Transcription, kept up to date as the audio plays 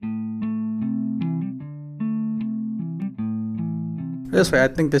This way, I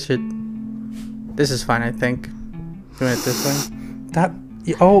think this should. This is fine. I think doing it this way.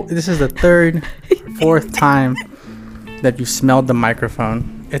 This is the third, fourth time that you smelled the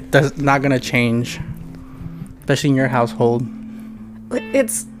microphone. Not gonna change, especially in your household.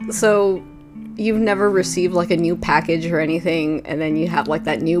 It's so you've never received like a new package or anything, and then you have like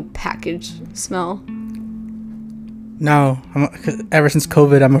that new package smell. No, ever since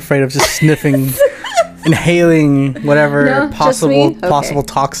COVID, I'm afraid of just sniffing, inhaling whatever possible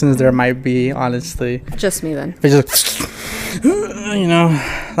toxins there might be. Honestly, just me then. It's just,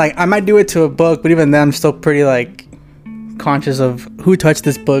 like I might do it to a book, but even then, I'm still pretty like conscious of who touched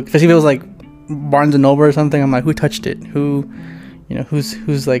this book. Especially if it was like Barnes and Noble or something. I'm like, who touched it?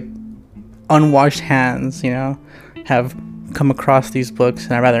 Who's like unwashed hands, have come across these books,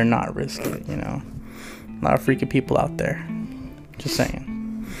 and I'd rather not risk it. A lot of freaky people out there. Just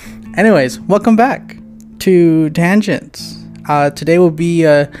saying. Anyways, welcome back to Tangents. Today will be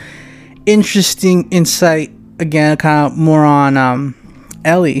a interesting insight again, kind of more on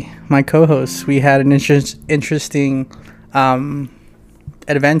Ellie, my co-host. We had an interesting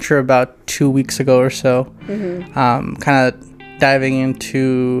adventure about 2 weeks ago or so. Mm-hmm. Kind of diving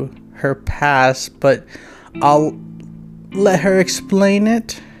into her past, but I'll let her explain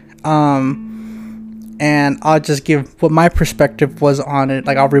it. And I'll just give what my perspective was on it.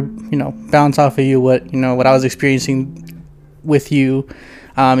 Like I'll, bounce off of you what I was experiencing with you.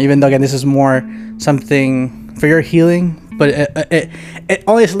 Even though again, this is more something for your healing, but it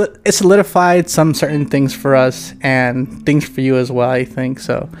only solidified some certain things for us and things for you as well. I think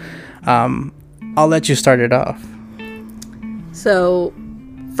so. I'll let you start it off. So,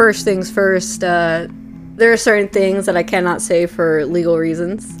 first things first. There are certain things that I cannot say for legal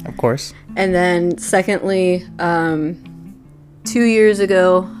reasons. Of course. And then secondly, 2 years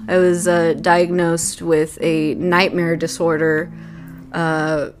ago, I was diagnosed with a nightmare disorder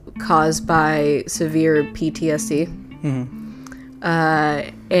caused by severe PTSD. Mm-hmm.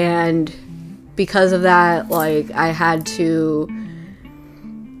 And because of that, like I had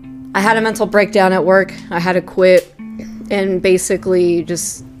a mental breakdown at work. I had to quit and basically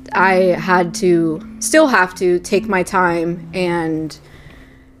I still have to take my time and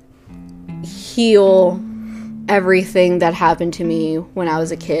heal everything that happened to me when I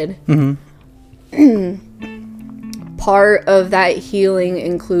was a kid. Mm-hmm. Part of that healing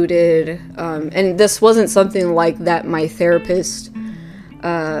included, and this wasn't something like that my therapist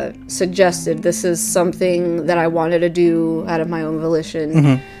suggested. This is something that I wanted to do out of my own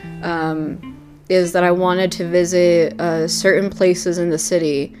volition. Mm-hmm. Is that I wanted to visit certain places in the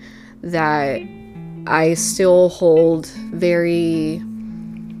city that I still hold very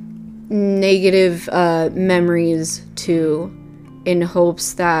negative memories to, in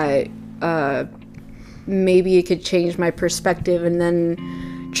hopes that maybe it could change my perspective and then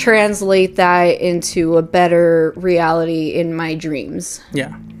translate that into a better reality in my dreams.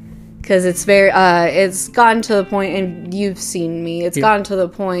 Yeah. Because it's it's gotten to the point, and you've seen me, it's gotten to the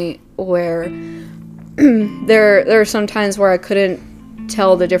point where there are some times where I couldn't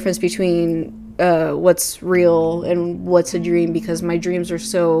tell the difference between what's real and what's a dream, because my dreams are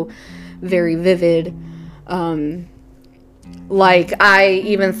so very vivid. Like I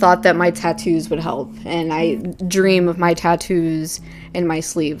even thought that my tattoos would help, and I dream of my tattoos in my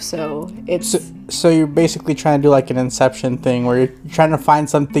sleeve. So so you're basically trying to do like an Inception thing, where you're trying to find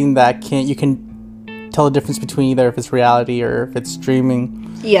something that you can tell the difference between either if it's reality or if it's dreaming.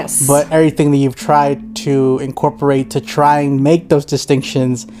 Yes. But everything that you've tried to incorporate to try and make those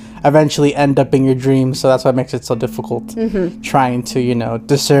distinctions eventually end up in your dreams. So that's what makes it so difficult. Mm-hmm. Trying to,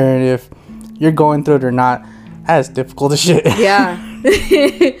 discern if you're going through it or not. That's difficult as shit. Yeah.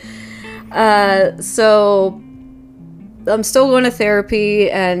 So I'm still going to therapy,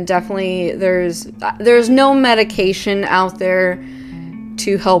 and definitely there's no medication out there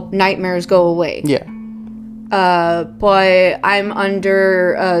to help nightmares go away. Yeah. But I'm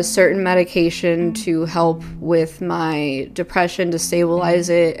under a certain medication to help with my depression, to stabilize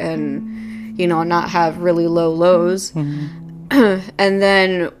it and, not have really low lows. Mm-hmm. And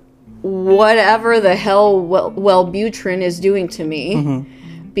then whatever the hell Wellbutrin is doing to me,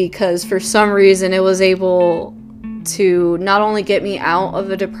 mm-hmm. because for some reason it was able to not only get me out of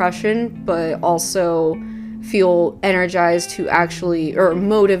the depression, but also feel energized to actually, or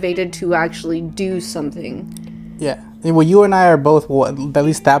motivated to actually do something. Yeah. Well, you and I are both, at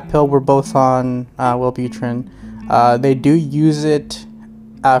least that pill, we're both on Wellbutrin. They do use it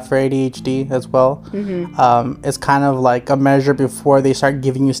for ADHD as well. Mm-hmm. It's kind of like a measure before they start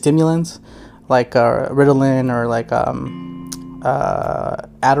giving you stimulants, like Ritalin or like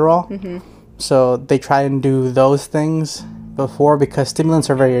Adderall. Mm-hmm. So they try and do those things before, because stimulants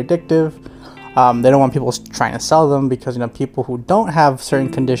are very addictive. They don't want people trying to sell them, because people who don't have certain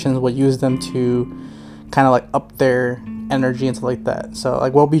conditions will use them to kind of like up their energy and stuff like that. So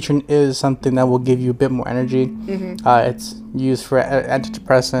like Wellbutrin is something that will give you a bit more energy. It's used for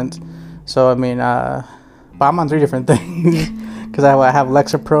antidepressant. So I mean, but I'm on 3 different things because I have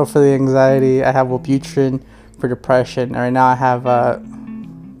Lexapro for the anxiety, I have Wellbutrin for depression, and right now I have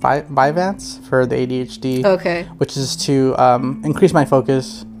Vyvanse for the ADHD. Okay. Which is to increase my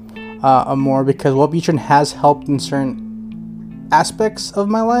focus more, because Wellbutrin has helped in certain aspects of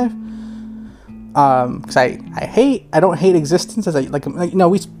my life. Because I don't hate existence, as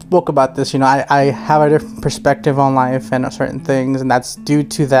we spoke about this. I have a different perspective on life and certain things, and that's due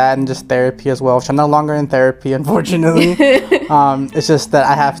to that and just therapy as well, which I'm no longer in therapy, unfortunately. It's just that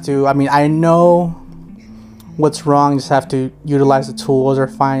I have to, I know what's wrong, just have to utilize the tools or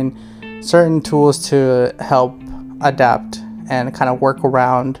find certain tools to help adapt and kind of work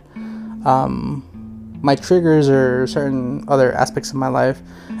around my triggers or certain other aspects of my life.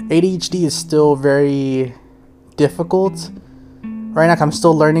 ADHD is still very difficult right now. I'm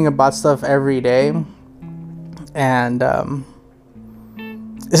still learning about stuff every day, and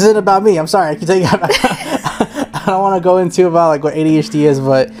this isn't about me. I'm sorry. I can tell you, I don't want to go into about like what ADHD is,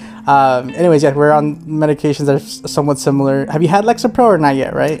 but anyways, yeah, we're on medications that are somewhat similar. Have you had Lexapro or not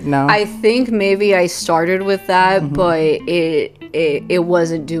yet? Right? No. I think maybe I started with that, but it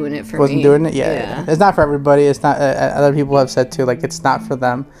wasn't doing it for me. Wasn't doing it? Yeah. It's not for everybody. It's not. Other people have said too, like it's not for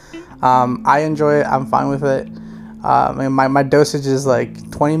them. I enjoy it. I'm fine with it. My dosage is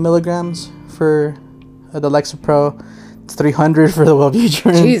like 20 milligrams for the Lexapro. It's 300 for the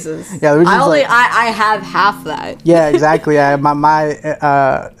Wellbutrin. Jesus. Yeah, I have half that. Yeah, exactly. Yeah,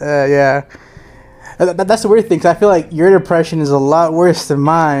 yeah. That's the weird thing, because I feel like your depression is a lot worse than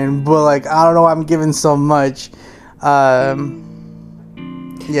mine, but like I don't know why I'm giving so much.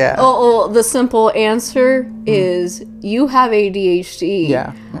 Yeah. Oh, the simple answer is you have ADHD.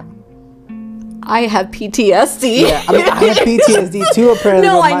 Yeah. I have PTSD. Yeah, I have PTSD too, apparently.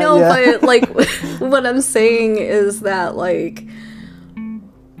 No, I know, but like what I'm saying is that like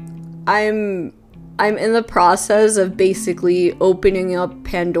I'm in the process of basically opening up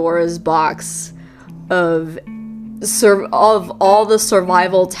Pandora's box of all the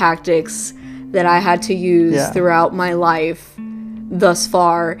survival tactics that I had to use throughout my life thus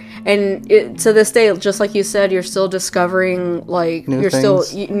far, and to this day, just like you said, you're still discovering like new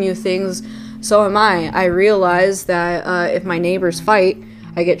things. So am I. I realize that if my neighbors fight,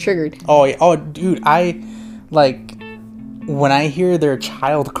 I get triggered. Oh, yeah. Oh, dude, I like when I hear their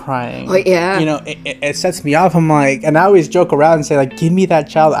child crying. Oh, yeah. It sets me off. I'm like, and I always joke around and say like, give me that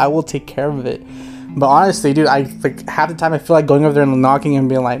child, I will take care of it. But honestly, dude, I like half the time I feel like going over there and knocking and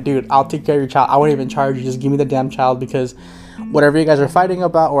being like, dude, I'll take care of your child. I won't even charge you. Just give me the damn child, because whatever you guys are fighting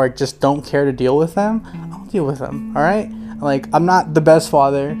about or just don't care to deal with them, I'll deal with them. All right. Like, I'm not the best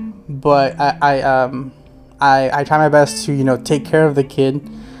father, but I try my best to take care of the kid,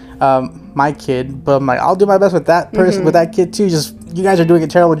 my kid. But I'm like, I'll do my best with that person, with that kid too. Just, you guys are doing a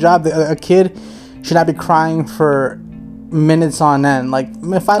terrible job. A kid should not be crying for minutes on end. Like 5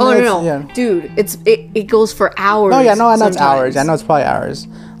 minutes. No. Yeah. Dude, it goes for hours. No, yeah, no, I know it's hours. I know it's probably hours.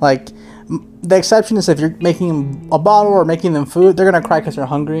 Like, the exception is if you're making them a bottle or making them food, they're gonna cry because they're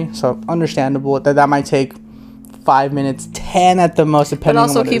hungry. So understandable that might take 5 minutes, 10 at the most, depending on what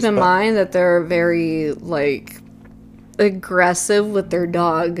it is. But also keep in mind that they're very like aggressive with their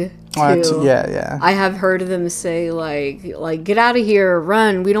dog too. Yeah. I have heard them say like get out of here,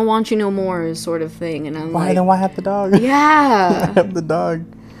 run, we don't want you no more, sort of thing. And I'm then why have the dog? Yeah. Why have the dog?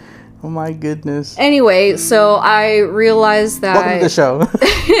 Oh my goodness. Anyway, so I realized that welcome to the show.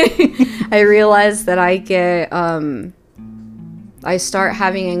 I realized that I get I start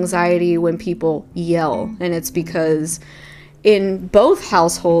having anxiety when people yell, and it's because in both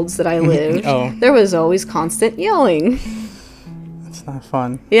households that I lived, there was always constant yelling. That's not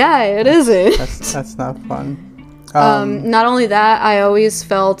fun. Yeah, it isn't. That's not fun. Not only that, I always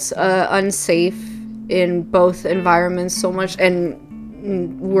felt unsafe in both environments so much, and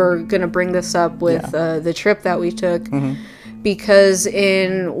we're gonna bring this up with the trip that we took, because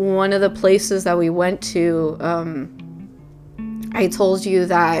in one of the places that we went to, I told you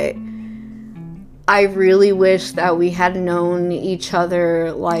that I really wish that we had known each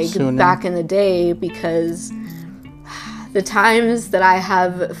other like sooner, back in the day, because the times that I've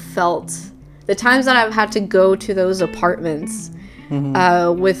had to go to those apartments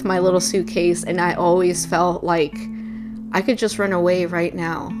with my little suitcase, and I always felt like I could just run away right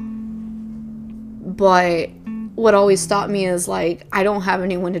now. But what always stopped me is like, I don't have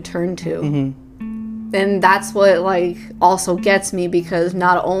anyone to turn to. And that's what, like, also gets me, because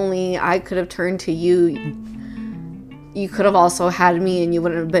not only I could have turned to you, you could have also had me, and you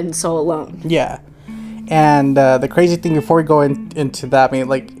wouldn't have been so alone. Yeah. And the crazy thing, before we go into that, I mean,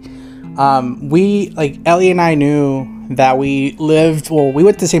 like, Ellie and I knew that we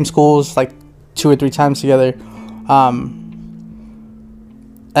went to the same schools, like, 2 or 3 times together,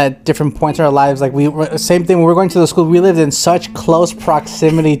 at different points in our lives. Like, same thing, when we were going to the school, we lived in such close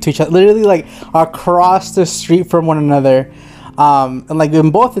proximity to each other, literally, like, across the street from one another. And, like, in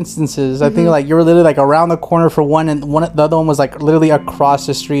both instances, I think, like, you were literally, like, around the corner for one, and the other one was, like, literally across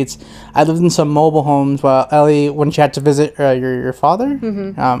the streets. I lived in some mobile homes while Ellie, when she had to visit your father,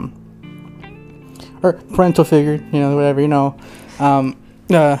 or parental figure, whatever,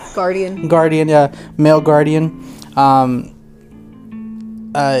 guardian, yeah, male guardian.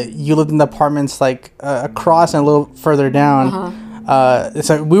 You lived in the apartments, like, across and a little further down.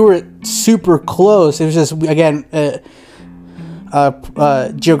 So we were super close. It was just, again,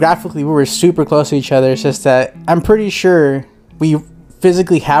 geographically, we were super close to each other. It's just that I'm pretty sure we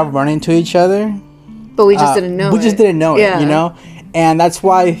physically have run into each other, but we just didn't know. We just didn't know it, and that's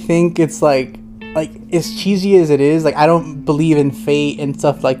why I think it's like as cheesy as it is, like, I don't believe in fate and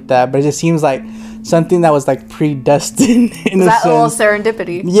stuff like that, but it just seems like something that was, like, predestined in a sense. That little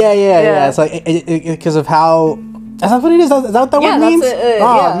serendipity. Yeah. It's like because of how. That's not what it is. Is that what that word means?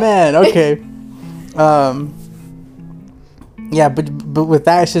 Man, okay. Yeah, but with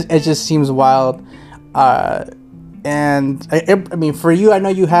that, it just seems wild. And I mean, for you, I know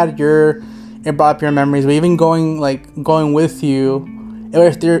you had it brought up your memories, but even going with you, it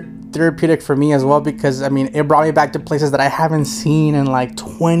was therapeutic for me as well, because I mean, it brought me back to places that I haven't seen in like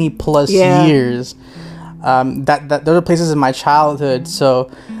 20 plus years. That those are places in my childhood. So,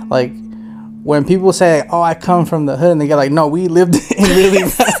 like, when people say, "Oh, I come from the hood," and they get like, "No, we lived in really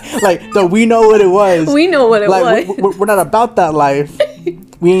like, no, we know what it was. We know what it was. We're not about that life.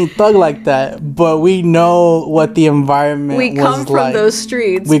 We ain't thug like that, but we know what the environment was like. We come from those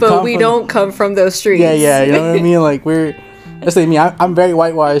streets, but we don't come from those streets. Yeah, you know what I mean? Like, let's say me, I'm very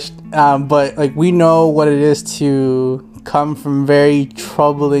whitewashed, but like, we know what it is to come from very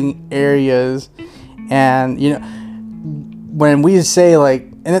troubling areas, and when we say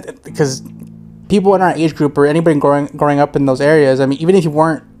like, because people in our age group or anybody growing up in those areas, I mean, even if you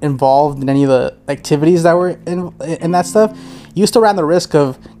weren't involved in any of the activities that were in that stuff, you still ran the risk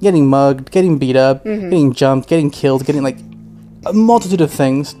of getting mugged, getting beat up, getting jumped, getting killed, getting like a multitude of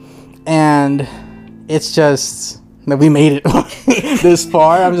things. And it's just that we made it this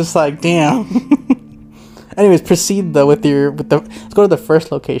far. I'm just like, damn. Anyways, proceed though with let's go to the first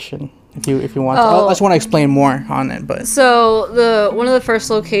location if you want. I just want to explain more on it, but so one of the first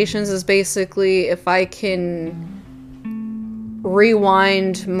locations is basically, if I can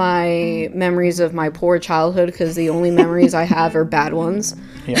rewind my memories of my poor childhood, because the only memories I have are bad ones.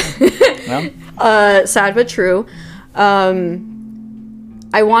 Sad but true.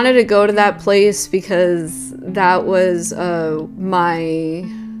 I wanted to go to that place because that was one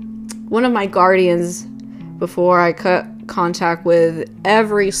of my guardians before I cut contact with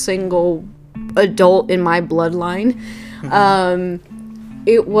every single adult in my bloodline.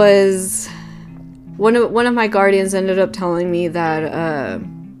 It was one of my guardians ended up telling me that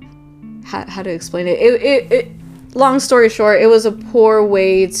how to explain it. It long story short, it was a poor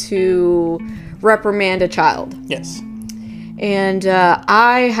way to reprimand a child. Yes. And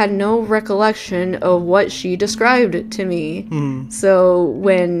I had no recollection of what she described to me. So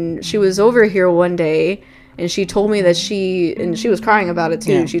when she was over here one day, and she told me that she was crying about it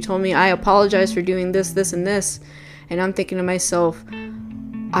too. Yeah. She told me, "I apologize for doing this, this, and this." And I'm thinking to myself,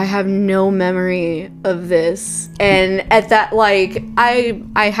 I have no memory of this. And at that, like,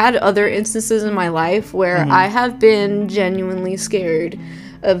 I had other instances in my life where I have been genuinely scared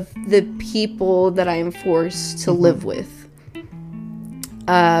of the people that I am forced to live with.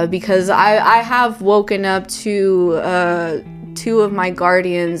 Because I have woken up to two of my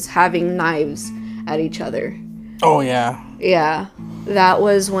guardians having knives at each other. Oh, yeah. Yeah. That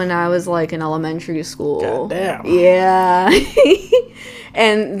was when I was, like, in elementary school. Goddamn. Yeah.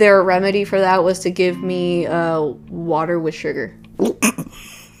 And their remedy for that was to give me water with sugar.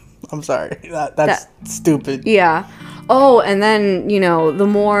 I'm sorry. That's stupid. Yeah. Oh, and then, the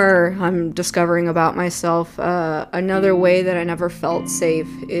more I'm discovering about myself, another way that I never felt safe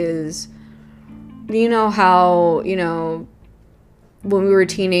is, how, when we were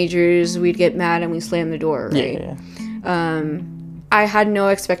teenagers, we'd get mad and we slammed the door, right? Yeah. I had no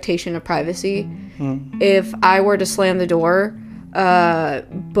expectation of privacy. If I were to slam the door,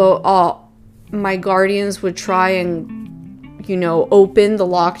 my guardians would try and open the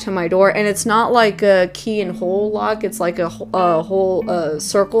lock to my door. And it's not like a key and hole lock. It's like a whole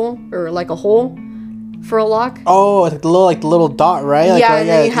circle, or like a hole for a lock. Oh, it's like the little dot, right? Like, yeah, and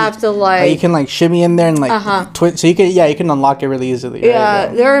then you have to you can like shimmy in there and like twist. So you can unlock it really easily. Yeah,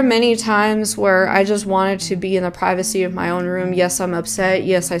 right? there are many times where I just wanted to be in the privacy of my own room. Yes, I'm upset.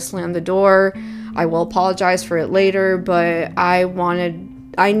 Yes, I slammed the door. I will apologize for it later, but I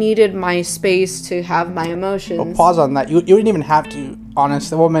needed my space to have my emotions. Well, pause on that. You didn't even have to.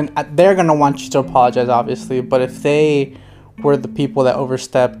 Honestly, woman, they're gonna want you to apologize, obviously. But if they were the people that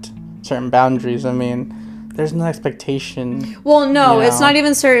overstepped certain boundaries, I mean, there's no expectation. Well, no, it's not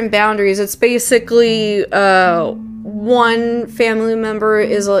even certain boundaries. It's basically one family member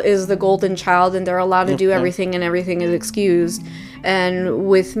is the golden child, and they're allowed to do everything, and everything is excused. And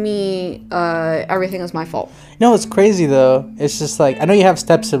with me, everything is my fault. No, it's crazy though. It's just like, I know you have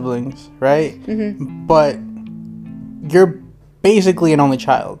step siblings, right? Mm-hmm. But you're basically an only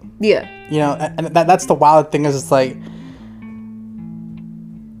child. Yeah. And that's the wild thing, is it's like,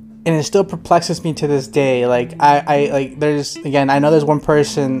 and it still perplexes me to this day. Like I like, there's, again, I know there's one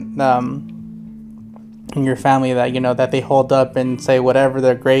person in your family that that they hold up and say whatever,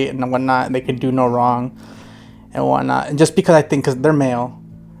 they're great and whatnot, and they can do no wrong and whatnot, and just because because they're male,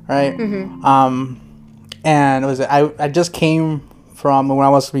 right? Mm-hmm. And I just came from, when I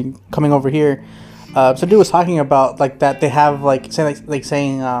was coming over here, so dude was talking about like that they have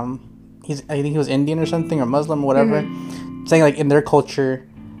saying I think he was Indian or something, or Muslim or whatever, saying like in their culture,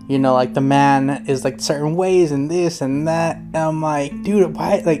 like the man is like certain ways and this and that, and I'm like, dude,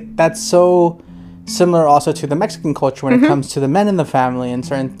 why? Like, that's so similar also to the Mexican culture when it comes to the men in the family and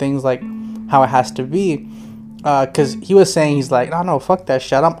certain things, like how it has to be. Because he was saying, he's like, oh no, fuck that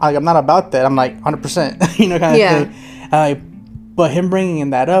shit. I'm not about that. I'm like 100%, kind of thing. But him bringing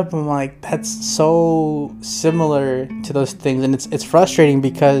that up, I'm like, that's so similar to those things, and it's frustrating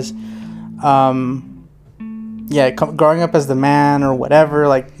because, growing up as the man or whatever,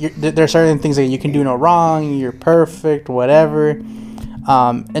 like there are certain things that you can do no wrong. You're perfect, whatever,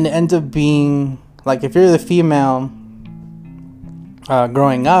 and it ends up being like, if you're the female,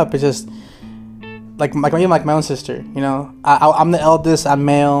 growing up, it's just. Like my own sister, I'm the eldest, I'm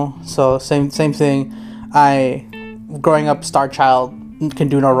male, so same thing. Growing up, star child, can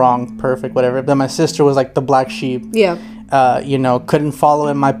do no wrong, perfect, whatever. But my sister was like the black sheep. Yeah. Couldn't follow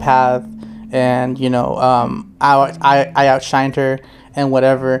in my path, and I outshined her and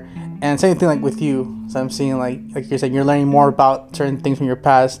whatever. And same thing like with you. So I'm seeing like you're saying, you're learning more about certain things from your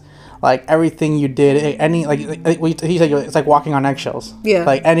past. Like everything you did, any he said, it's like walking on eggshells. Yeah.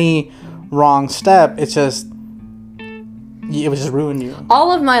 Like any wrong step, it would just ruin you.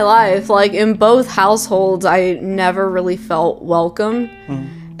 All of my life, like in both households, I never really felt welcome.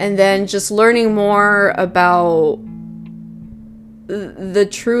 And then just learning more about the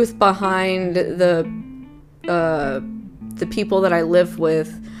truth behind the people that I live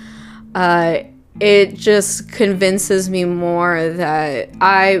with, it just convinces me more that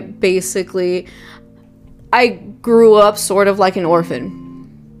I grew up sort of like an orphan.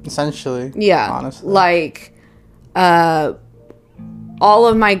 Essentially. Yeah. Honestly. Like, all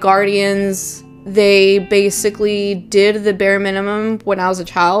of my guardians, they basically did the bare minimum when I was a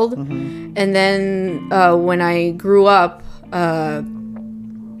child. And then when I grew up,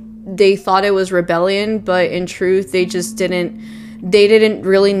 they thought it was rebellion, but in truth, they didn't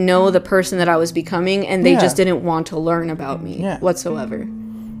really know the person that I was becoming, and they just didn't want to learn about me whatsoever.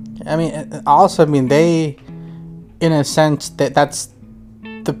 I mean, they, in a sense, that's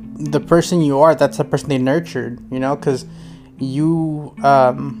the person you are, that's the person they nurtured, because you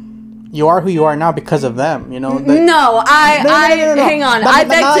are who you are now because of them, No, hang on, I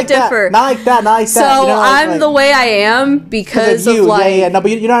beg to differ. Not like that. So I'm the way I am because of like... No, but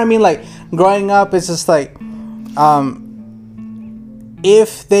you know what I mean? Like, growing up, it's just like,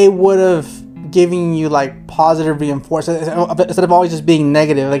 if they would have given you like positive reinforcement instead of always just being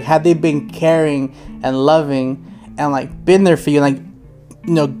negative, like had they been caring and loving and like been there for you, like,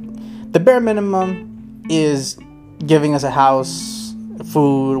 the bare minimum is giving us a house,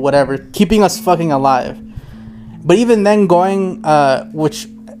 food, whatever, keeping us fucking alive. But even then, going, which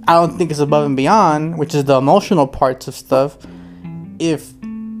I don't think is above and beyond, which is the emotional parts of stuff, if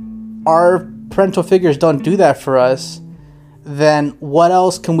our parental figures don't do that for us, then what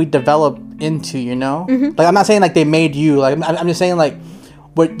else can we develop into, Like, I'm not saying like they made you, like, I'm just saying like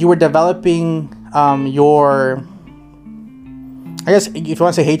what you were developing, your... I guess if you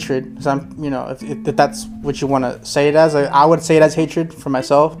want to say hatred, if that's what you want to say it as, I would say it as hatred for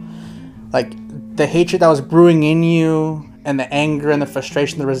myself. Like, the hatred that was brewing in you, and the anger and the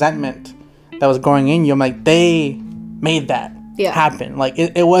frustration, the resentment that was growing in you, I'm like, they made that. happen. Like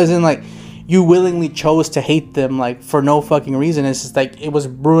it wasn't like you willingly chose to hate them like for no fucking reason. It's just like it was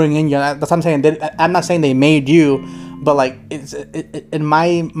brewing in you. That's what I'm saying. I'm not saying they made you, but like in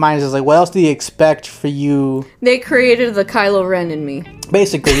my mind it's just like, what else do you expect for you? They created the Kylo Ren in me.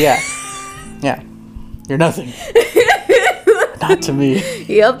 Basically, yeah. Yeah. You're nothing. Not to me.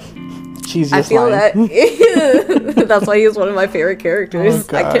 Yep. Cheesiest I feel line. that. That's why he's one of my favorite characters.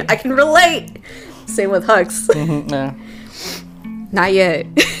 Oh, God. I can relate. Same with Hux. Yeah. Not yet.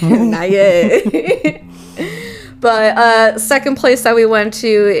 Not yet. But second place that we went to,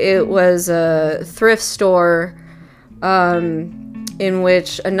 it was a thrift store, in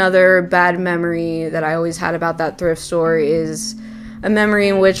which another bad memory that I always had about that thrift store is a memory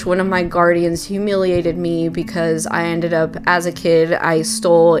in which one of my guardians humiliated me because I ended up, as a kid, I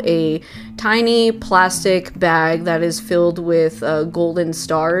stole a tiny plastic bag that is filled with golden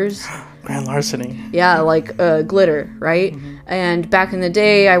stars. Grand larceny. Yeah, like glitter, right? Mm-hmm. And back in the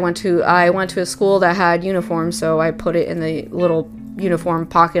day, I went to a school that had uniforms, so I put it in the little uniform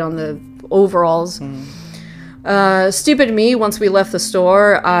pocket on the overalls. Stupid me, once we left the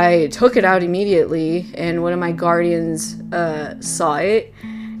store, I took it out immediately, and one of my guardians saw it,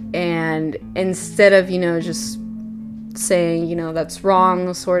 and instead of, just saying, that's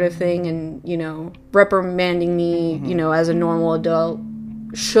wrong sort of thing, and, reprimanding me, as a normal adult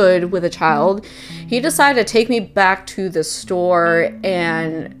should with a child, he decided to take me back to the store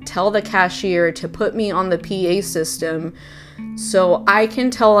and tell the cashier to put me on the PA system so I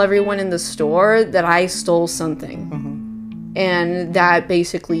can tell everyone in the store that I stole something. And that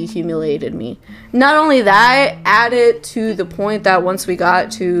basically humiliated me. Not only that, added to the point that once we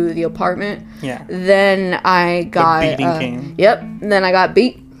got to the apartment, then I got the beating came. Yep, then I got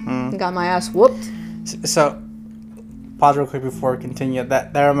beat. Got my ass whooped. So pause real quick before we continue.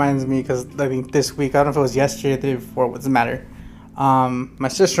 That reminds me, because I think this week, I don't know if it was yesterday or the day before, it doesn't matter. My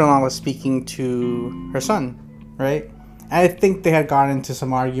sister-in-law was speaking to her son, right? I think they had gotten into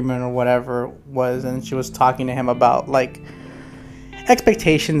some argument or whatever it was, and she was talking to him about like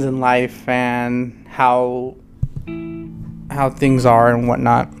expectations in life and how things are and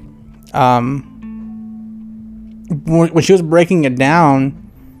whatnot. When she was breaking it down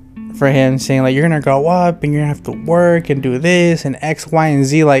for him, saying like, you're gonna grow up and you're gonna have to work and do this and X, Y, and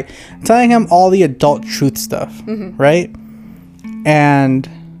Z, like telling him all the adult truth stuff, right? And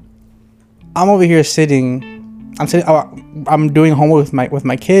I'm over here I'm doing homework with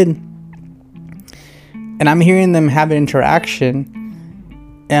my kid, and I'm hearing them have an interaction,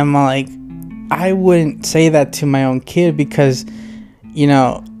 and I'm like, I wouldn't say that to my own kid, because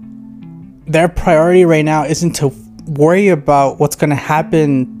their priority right now isn't to worry about what's going to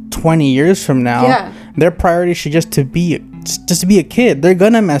happen 20 years from now. Their priority should just to be a kid. They're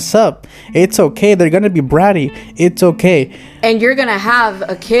gonna mess up. It's okay. They're gonna be bratty. It's okay. And you're gonna have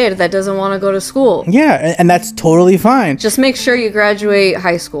a kid that doesn't want to go to school. Yeah, and that's totally fine. Just make sure you graduate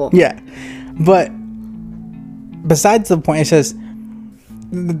high school. Yeah, but besides the point, it says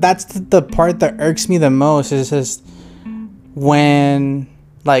that's the part that irks me the most. Is just when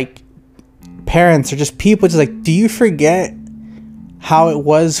like parents or just people just like, do you forget how it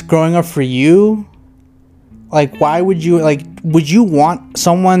was growing up for you? Like, why would you want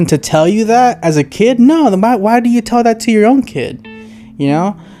someone to tell you that as a kid? No, then why do you tell that to your own kid?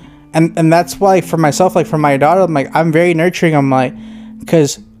 And that's why, for myself, like for my daughter, I'm like, I'm very nurturing. I'm like,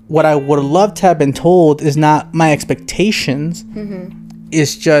 because what I would love to have been told is not my expectations.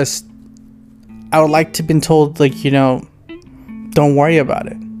 It's just, I would like to have been told, like, don't worry about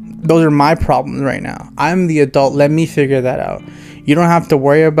it. Those are my problems right now. I'm the adult. Let me figure that out. You don't have to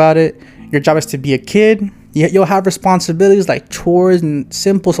worry about it. Your job is to be a kid. You'll have responsibilities like chores and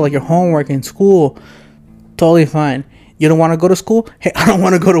simple, so like your homework in school. Totally fine. You don't want to go to school? Hey, I don't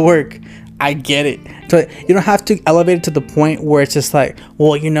want to go to work. I get it. So you don't have to elevate it to the point where it's just like,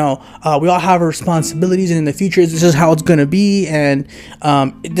 well, we all have our responsibilities, and in the future, this is how it's going to be, and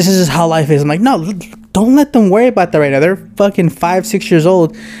this is how life is. I'm like, no, don't let them worry about that right now. They're fucking 5-6 years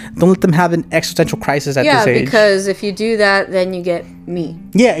old. Don't let them have an existential crisis at this age. Yeah, because if you do that, then you get me.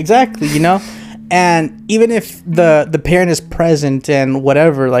 Yeah, exactly, And even if the parent is present and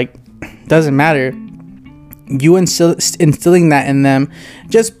whatever, like, doesn't matter. You instilling that in them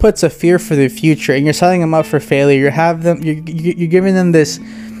just puts a fear for the future, and you're setting them up for failure. You're giving them this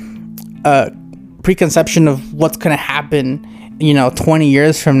preconception of what's gonna happen, 20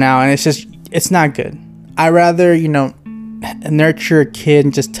 years from now, and it's not good. I rather nurture a kid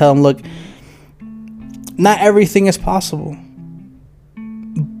and just tell them, look, not everything is possible,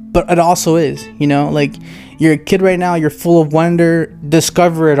 but it also is. Like, you're a kid right now. You're full of wonder.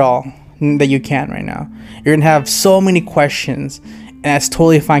 Discover it all. that you can right now. You're gonna have so many questions, and that's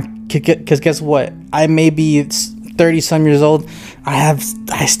totally fine. Because guess what? I may be 30 some years old. I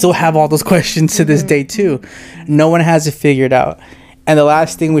still have all those questions to this day too. No one has it figured out. And the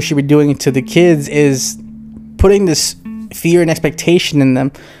last thing we should be doing to the kids is putting this fear and expectation in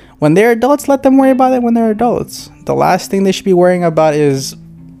them. When they're adults, let them worry about it when they're adults. The last thing they should be worrying about is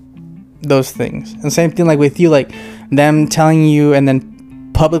those things. And same thing like with you, like them telling you and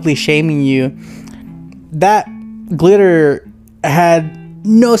then publicly shaming you. That glitter had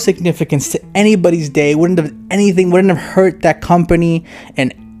no significance to anybody's day. Wouldn't have hurt that company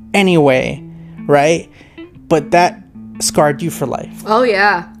in any way, right? But that scarred you for life. Oh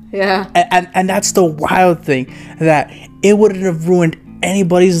yeah. And that's the wild thing, that it wouldn't have ruined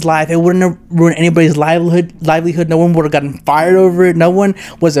anybody's life. It wouldn't have ruined anybody's livelihood. No one would have gotten fired over it. No one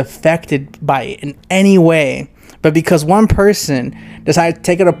was affected by it in any way. But because one person decided to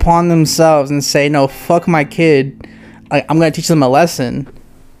take it upon themselves and say, no, fuck my kid, I'm going to teach them a lesson,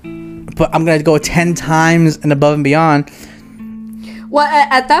 but I'm going to go 10 times and above and beyond. Well,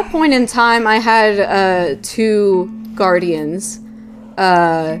 at that point in time, I had 2 guardians.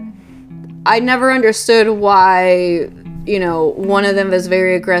 I never understood why, one of them was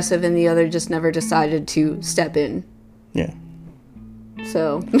very aggressive and the other just never decided to step in. Yeah.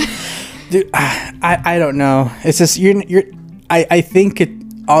 So. Dude, I don't know. It's just, I think it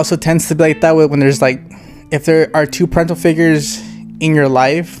also tends to be like that when there's like, if there are 2 parental figures in your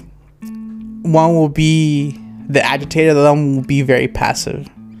life, one will be the agitator, the other one will be very passive,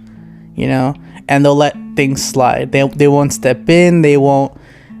 and they'll let things slide. They won't step in. They won't,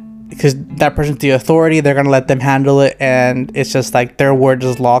 because that person's the authority. They're gonna let them handle it, and it's just like their word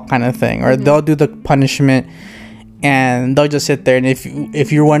is law kind of thing. Or they'll do the punishment, and they'll just sit there. And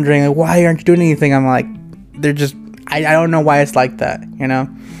if you're wondering like, why aren't you doing anything, I'm like, they're just, I don't know why it's like that,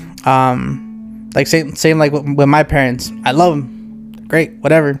 Like same like with my parents. I love them, great,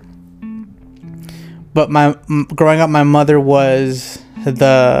 whatever. But growing up, my mother was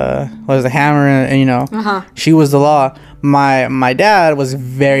the hammer, and she was the law. My dad was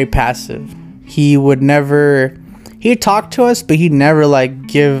very passive. He'd talk to us, but he'd never like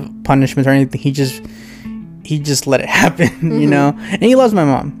give punishments or anything. He just let it happen, And he loves my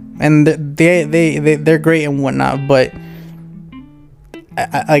mom, and they're great and whatnot, but.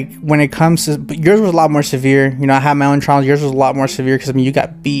 Like when it comes to, but yours was a lot more severe. I have my own traumas. Yours was a lot more severe because you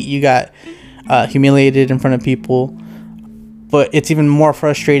got beat, you got humiliated in front of people. But it's even more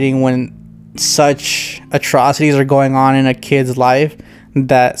frustrating when such atrocities are going on in a kid's life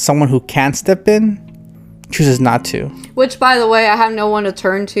that someone who can step in chooses not to. Which, by the way, I have no one to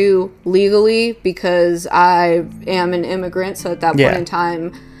turn to legally because I am an immigrant. So at that point in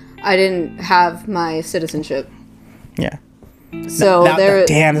time, I didn't have my citizenship. Yeah. So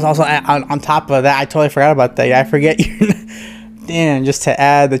damn, there's also on top of that, I totally forgot about that. Yeah, I forget you. Damn, just to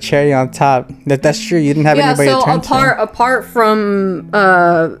add the cherry on top. That's true. You didn't have anybody to turn to. Apart from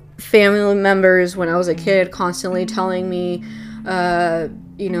family members when I was a kid constantly telling me,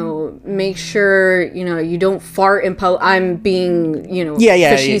 make sure you don't fart in public. I'm being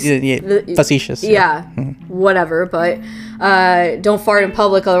facetious. Yeah, whatever. But don't fart in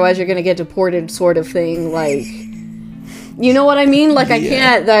public, otherwise you're gonna get deported, sort of thing. Like. You know what I mean? Like, I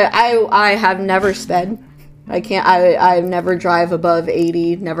can't, I have never sped. I can't, I never drive above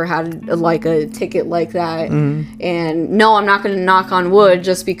 80, never had like a ticket like that. And no, I'm not going to knock on wood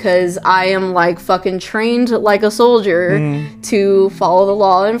just because I am like fucking trained like a soldier to follow the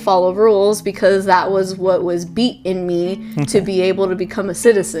law and follow rules, because that was what was beat in me to be able to become a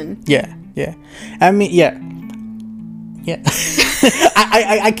citizen. Yeah. I mean, yeah.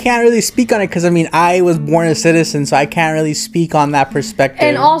 I can't really speak on it because I was born a citizen, so I can't really speak on that perspective.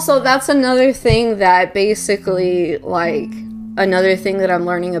 And also, that's another thing that basically, like, another thing that I'm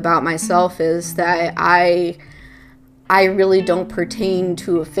learning about myself is that I really don't pertain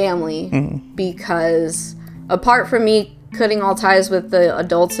to a family because apart from me cutting all ties with the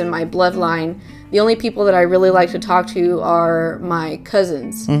adults in my bloodline, the only people that I really like to talk to are my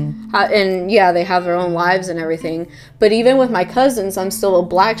cousins. And yeah, they have their own lives and everything. But even with my cousins, I'm still a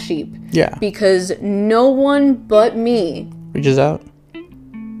black sheep. Yeah. Because no one but me reaches out?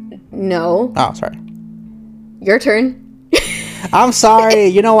 No. Oh, sorry. Your turn. I'm sorry.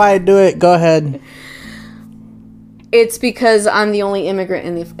 You know why I do it. Go ahead. It's because I'm the only immigrant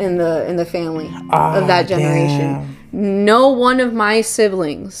in the family of that generation. Damn. No one of my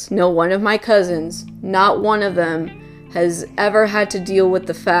siblings, no one of my cousins, not one of them has ever had to deal with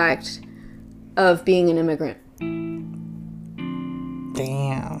the fact of being an immigrant.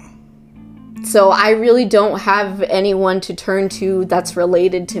 Damn. So I really don't have anyone to turn to that's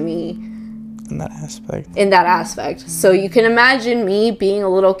related to me in that aspect. So you can imagine me being a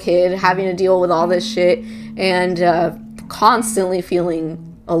little kid having to deal with all this shit and constantly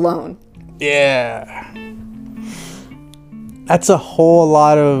feeling alone. Yeah. That's a whole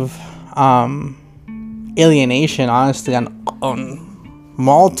lot of alienation, honestly, on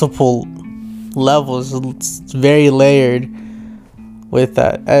multiple levels. It's very layered with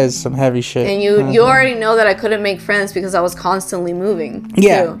that. That is some heavy shit. And you already know that I couldn't make friends because I was constantly moving.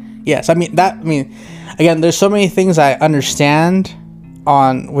 Yeah. Too. Yes. Again, there's so many things I understand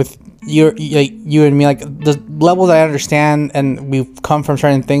with you and me, like the levels I understand, and we've come from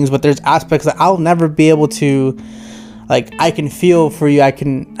certain things, but there's aspects that I'll never be able to, like, I can feel for you, I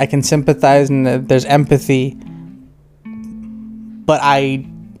can sympathize, and there's empathy, but I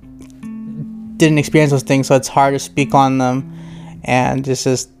didn't experience those things, so it's hard to speak on them, and it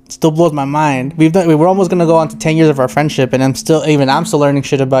just still blows my mind. We were almost gonna go on to 10 years of our friendship, and I'm still learning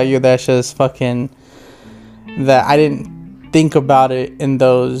shit about you that's just fucking, that I didn't think about it in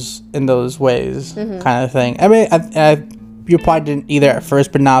those ways, kind of thing. I mean, you probably didn't either at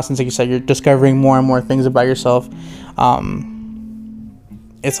first, but now, since, like you said, you're discovering more and more things about yourself.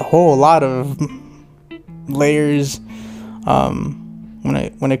 It's a whole lot of layers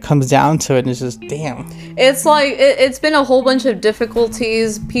when it comes down to it. It's just, damn. It's like it's been a whole bunch of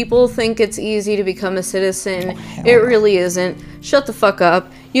difficulties. People think it's easy to become a citizen. It really isn't. Shut the fuck up.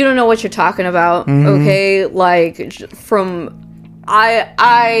 You don't know what you're talking about. Okay, like,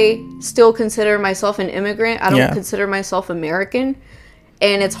 I still consider myself an immigrant. I don't consider myself American.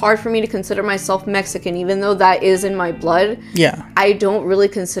 And it's hard for me to consider myself Mexican, even though that is in my blood. Yeah. I don't really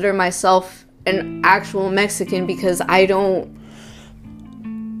consider myself an actual Mexican because I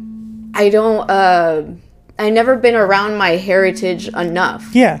never been around my heritage enough.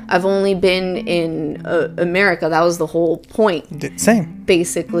 Yeah. I've only been in America. That was the whole point. Same.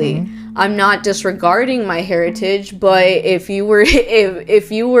 Basically. I'm not disregarding my heritage, but if you were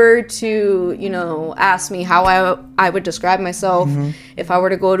to, ask me how I would describe myself, if I were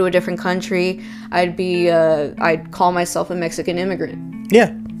to go to a different country, I'd call myself a Mexican immigrant.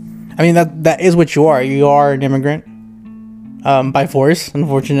 Yeah. I mean, that is what you are. You are an immigrant. By force,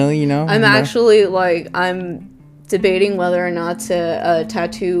 unfortunately, I'm actually, I'm debating whether or not to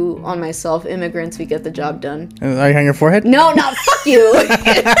tattoo on myself, "Immigrants, we get the job done." Are you on your forehead? No, not fuck you. You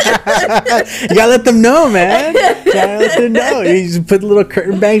gotta let them know, man. You gotta let them know. You just put little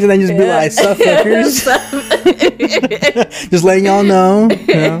curtain bangs and then just be like, "Suffers." Just letting y'all know.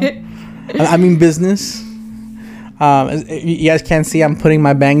 I mean business. You guys can't see I'm putting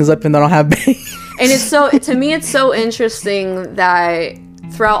my bangs up and I don't have bangs. And to me, it's so interesting that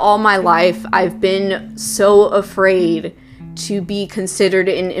throughout all my life, I've been so afraid to be considered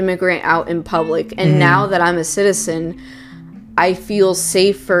an immigrant out in public. And now that I'm a citizen, I feel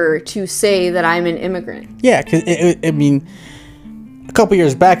safer to say that I'm an immigrant. Yeah, because, a couple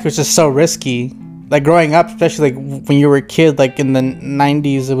years back, it was just so risky. Like, growing up, especially, like, when you were a kid, like, in the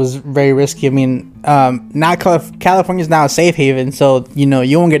 90s, it was very risky. I mean, now California's now a safe haven, so, you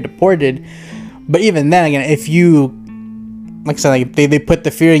won't get deported. But even then, again, if you, like I said, like, they put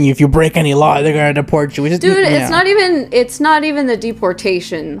the fear in you, if you break any law, they're gonna deport you. Dude, it's not even the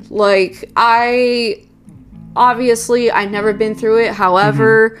deportation. Like, I never been through it.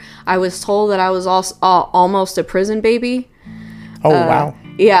 However, I was told that I was also almost a prison baby. Oh, wow.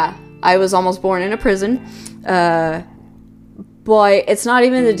 Yeah, I was almost born in a prison. But it's not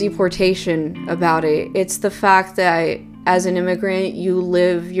even the deportation about it. It's the fact that as an immigrant, you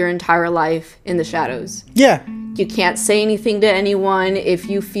live your entire life in the shadows. Yeah. You can't say anything to anyone. If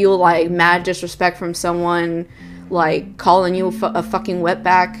you feel like mad disrespect from someone, like calling you a fucking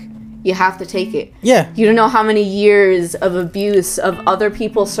wetback, you have to take it. Yeah. You don't know how many years of abuse of other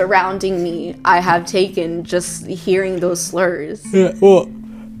people surrounding me I have taken just hearing those slurs. Yeah, well,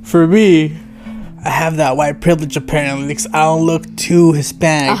 for me, I have that white privilege apparently because I don't look too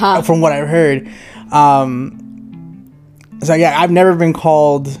Hispanic from what I've heard. So yeah, I've never been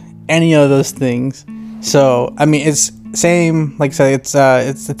called any of those things. So I mean, it's same. Like I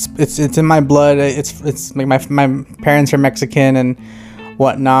said, it's in my blood. It's like my parents are Mexican and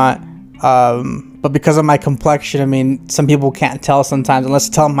whatnot. But because of my complexion, I mean, some people can't tell sometimes unless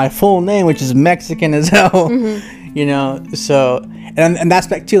I tell them my full name, which is Mexican as hell. So and that's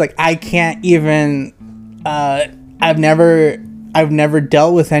back too. Like, I can't even. I've never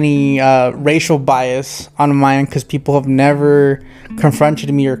dealt with any racial bias on my end because people have never confronted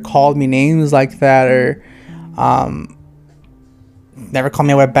me or called me names like that, or never called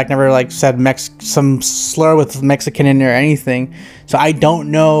me a wetback, never like said some slur with Mexican in there or anything. So I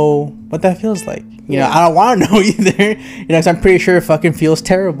don't know what that feels like. You know, I don't want to know either. You know, 'cause I'm pretty sure it fucking feels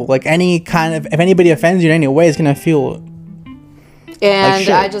terrible. Like any kind of, if anybody offends you in any way, it's gonna feel. And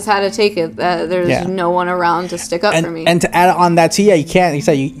I just had to take it. There's no one around to stick up for me. And to add on that too, you can't. You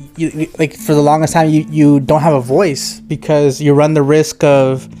said you like for the longest time you don't have a voice because you run the risk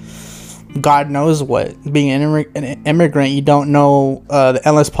of God knows what. Being an immigrant, you don't know the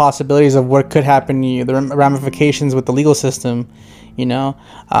endless possibilities of what could happen to you, the ramifications with the legal system. You know,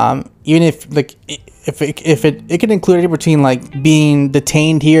 even if like if it could include anything between like being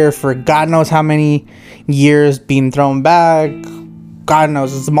detained here for God knows how many years, being thrown back. God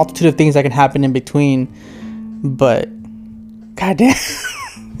knows, there's a multitude of things that can happen in between, but goddamn,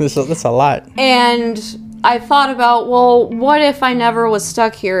 that's a lot. And I thought about, well, what if I never was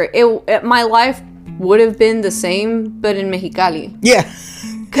stuck here? My life would have been the same, but in Mexicali. Yeah.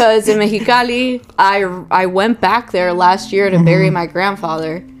 Because in Mexicali, I went back there last year to bury my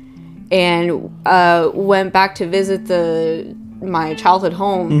grandfather, and went back to visit my childhood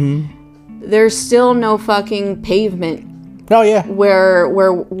home. There's still no fucking pavement. Oh yeah.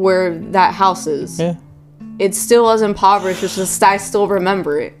 Where that house is. Yeah. It still is impoverished. It's just I still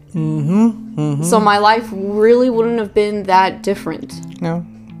remember it. So my life really wouldn't have been that different. No.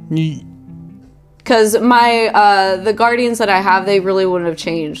 Because the guardians that I have, they really wouldn't have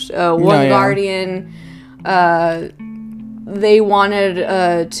changed. One guardian, they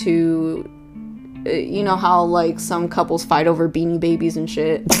wanted to, you know how like some couples fight over Beanie Babies and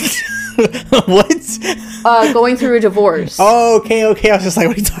shit. What? Going through a divorce. Oh, okay. I was just like,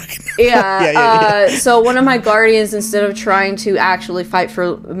 what are you talking about? Yeah. So one of my guardians, instead of trying to actually fight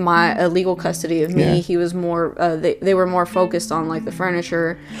for my legal custody of me, he was more. They were more focused on like the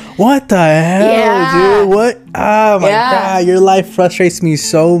furniture. What the hell, dude? What? Oh my god, your life frustrates me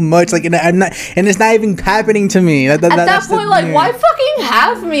so much. Like, and it's not even happening to me. At that point, like, why fucking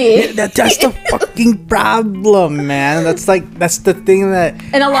have me? That's the fucking problem, man. That's the thing that.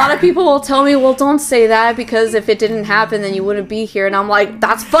 And a lot of people will tell me, well, don't say that because if it didn't happen, then you wouldn't be here. And I'm like,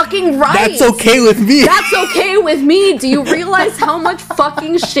 that's fucking right. That's okay with me. That's okay with me. Do you realize how much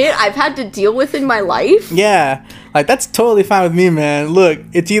fucking shit I've had to deal with in my life? Yeah. Like, that's totally fine with me, man. Look,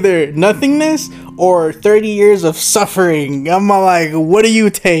 it's either nothingness or 30 years of suffering. I'm like, what do you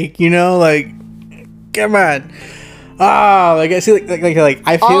take? You know, like, come on. Oh, like, I see, like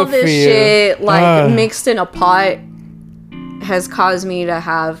I feel all this for you. Shit, like, mixed in a pot has caused me to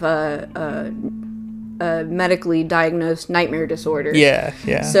have a medically diagnosed nightmare disorder. Yeah.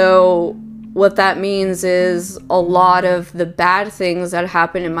 So what that means is a lot of the bad things that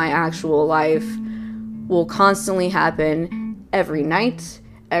happen in my actual life will constantly happen every night,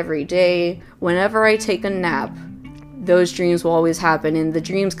 every day. Whenever I take a nap, those dreams will always happen. And the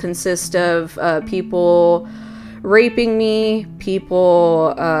dreams consist of people raping me,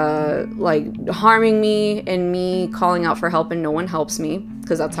 people like harming me, and me calling out for help and no one helps me,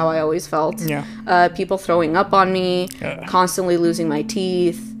 because that's how I always felt. Yeah. People throwing up on me, constantly losing my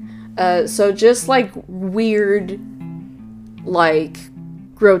teeth. So just like weird, like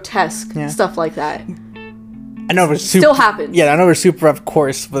grotesque stuff like that. I know we're still happens. Yeah, I know we're super off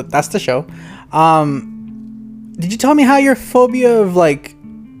course, but that's the show. Did you tell me how your phobia of like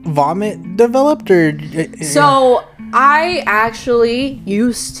vomit developed, or? So I actually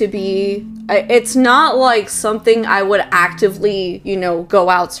used to be. It's not like something I would actively, go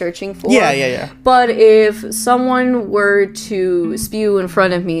out searching for. Yeah. But if someone were to spew in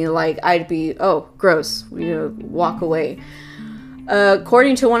front of me, like, I'd be, oh, gross, walk away.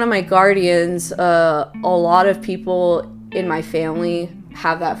 According to one of my guardians, a lot of people in my family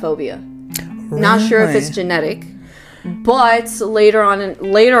have that phobia. Really? Not sure if it's genetic, but later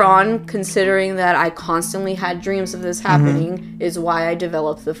on, considering that I constantly had dreams of this happening, is why I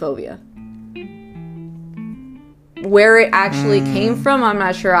developed the phobia. Where it actually came from, I'm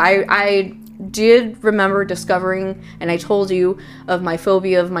not sure. I did remember discovering, and I told you of my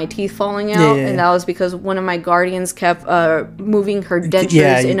phobia of my teeth falling out, and that was because one of my guardians kept moving her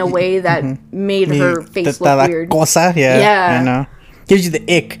dentures in a way that made her face look weird. Cosa, yeah, I know. Gives you the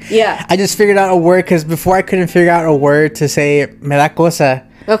ick. Yeah. I just figured out a word, because before I couldn't figure out a word to say me da cosa.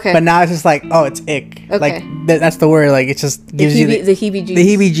 Okay. But now it's just like, oh, it's ick. Okay. Like, that's the word. Like, it just gives you the heebie-jeebies.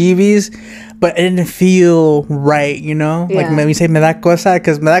 The heebie-jeebs. But it didn't feel right, Yeah. Like, when we say me da cosa,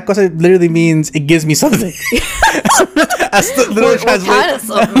 because me da cosa literally means it gives me something. That's the literal translation. What kind of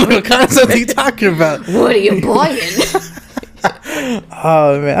something? What kind of something are you talking about? What are you buying?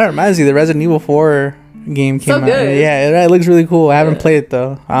 Oh, man. That reminds me, the Resident Evil 4 game came out. Good. Yeah, it looks really cool. I haven't played it,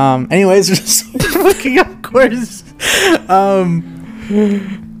 though. Anyways, just fucking of course.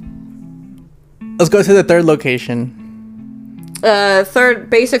 Let's go to the third location.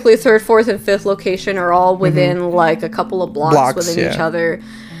 third, fourth, and fifth location are all within like a couple of blocks within each other,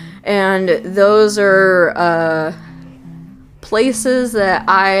 and those are places that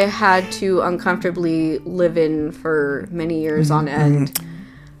I had to uncomfortably live in for many years on end.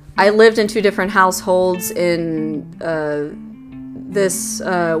 I lived in 2 different households in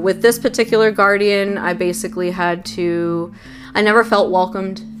with this particular guardian. I basically I never felt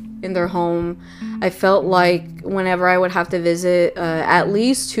welcomed in their home. I felt like whenever I would have to visit, at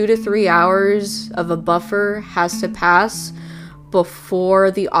least 2 to 3 hours of a buffer has to pass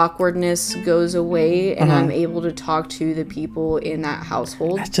before the awkwardness goes away and I'm able to talk to the people in that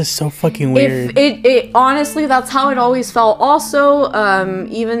household. That's just so fucking weird. It honestly, that's how it always felt. Also,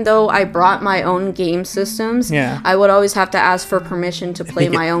 even though I brought my own game systems, I would always have to ask for permission to play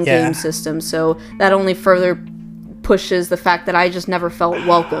my own game system. So that only further pushes the fact that I just never felt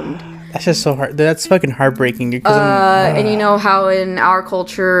welcomed. That's just so hard. That's fucking heartbreaking. And you know how in our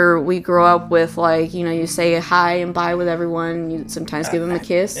culture we grow up with, like, you know, you say hi and bye with everyone. You sometimes give them a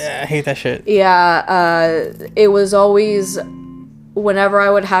kiss. Yeah, I hate that shit. Yeah, it was always whenever I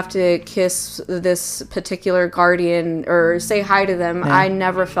would have to kiss this particular guardian or say hi to them, I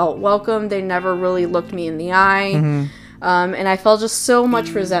never felt welcome. They never really looked me in the eye. And I felt just so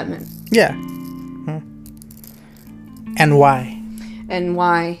much resentment. Yeah. And why?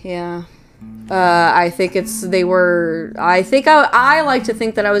 Yeah. I think I like to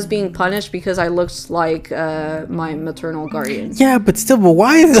think that I was being punished because I looked like my maternal guardian. Yeah, but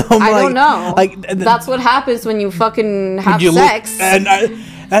why though? I don't know. That's what happens when you fucking have sex.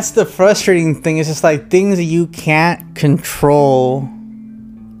 That's the frustrating thing. It's just like things that you can't control.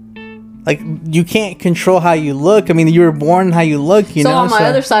 Like, you can't control how you look. I mean, you were born how you look, you know? On my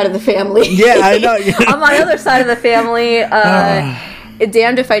other side of the family. Yeah, I know. On my other side of the family,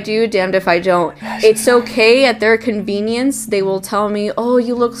 damned if I do, damned if I don't. It's okay at their convenience. They will tell me, oh,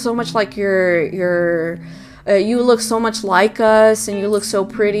 you look so much like you look so much like us and you look so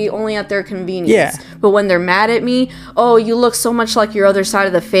pretty, only at their convenience. Yeah. But when they're mad at me, oh, you look so much like your other side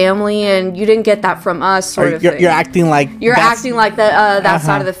of the family and you didn't get that from us, sort of thing. You're acting like that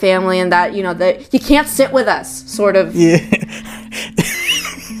side of the family, and that, you know, that you can't sit with us, sort of. Yeah.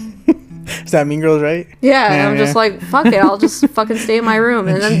 Is that Mean Girls, right? Yeah, and I'm just like, fuck it, I'll just fucking stay in my room.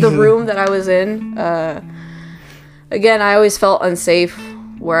 And then the room that I was in, again, I always felt unsafe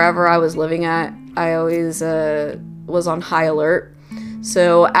wherever I was living at. I always was on high alert.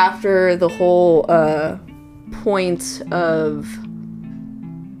 So after the whole point of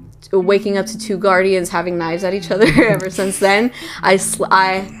waking up to 2 guardians having knives at each other, ever since then, I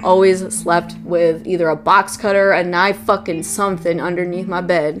always slept with either a box cutter, a knife, fucking something underneath my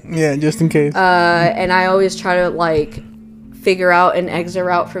bed. Yeah, just in case. And I always try to, like, figure out an exit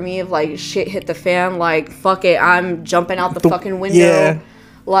route for me if, like, shit hit the fan. Like, fuck it, I'm jumping out the fucking window. Yeah.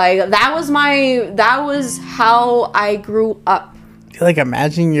 Like, that was how I grew up. Like,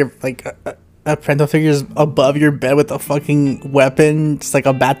 imagine you're, like, a parental figure's above your bed with a fucking weapon, just, like,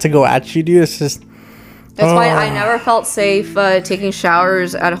 about to go at you, dude. It's just... That's why I never felt safe taking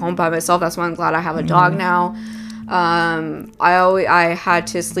showers at home by myself. That's why I'm glad I have a dog now. I had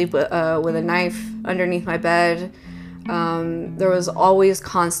to sleep with a knife underneath my bed. There was always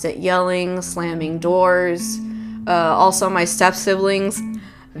constant yelling, slamming doors. Also, my step-siblings...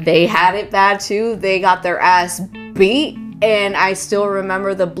 They had it bad too. They got their ass beat, and I still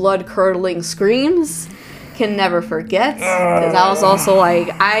remember the blood-curdling screams. Can never forget, because I was also like,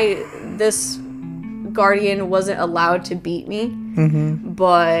 this guardian wasn't allowed to beat me,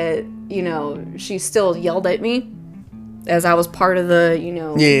 but, you know, she still yelled at me as I was part of the, you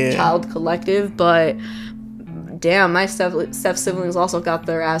know, child collective. But damn, my step-siblings also got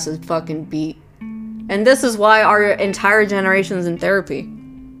their asses fucking beat. And this is why our entire generation's in therapy.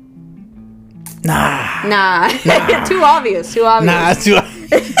 Nah. Too obvious. Nah,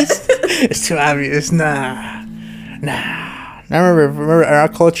 it's too obvious. Nah. I remember in our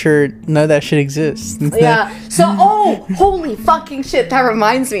culture, none of that shit exists. Yeah. So, holy fucking shit. That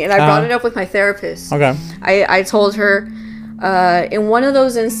reminds me. And I brought it up with my therapist. Okay. I told her, in one of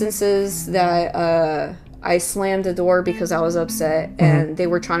those instances that I slammed the door because I was upset and they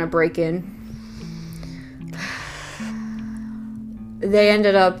were trying to break in. They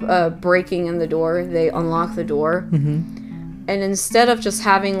ended up breaking in the door. They unlocked the door. And instead of just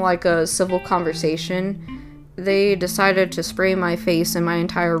having, like, a civil conversation, they decided to spray my face and my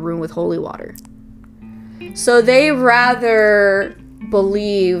entire room with holy water. So they rather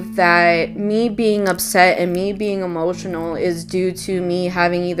believe that me being upset and me being emotional is due to me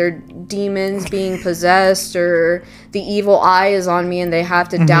having either demons being possessed or the evil eye is on me and they have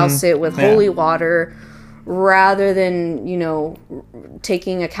to douse it with holy water, rather than, you know,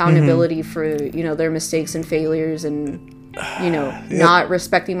 taking accountability for, you know, their mistakes and failures and, you know, not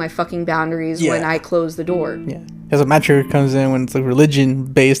respecting my fucking boundaries when I close the door. Yeah. Because a matter comes in when it's like religion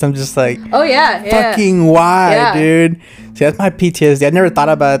based. I'm just like, oh yeah, fucking why, dude? See, that's my PTSD. I never thought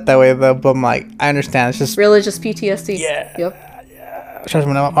about it that way though, but I'm like, I understand. It's just religious PTSD. Yeah. Yep. Trust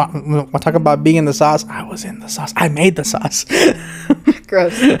me, when I talk about being in the sauce, I was in the sauce. I made the sauce.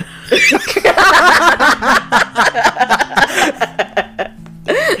 Gross.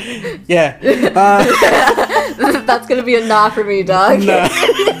 Yeah. That's gonna be a nah for me, dog. No.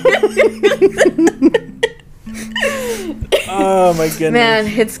 Oh my goodness. Man,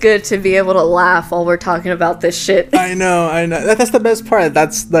 it's good to be able to laugh while we're talking about this shit. I know. That's the best part.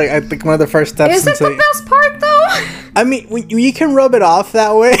 That's like, I think one of the first steps. Is it the best part though? I mean, when you can rub it off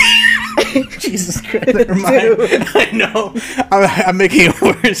that way. Jesus Christ, never mind. I know. I'm making it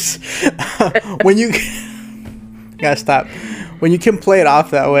worse. When you gotta stop. When you can play it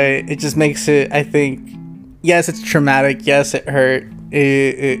off that way, it just makes it, I think, yes, it's traumatic. Yes, it hurt.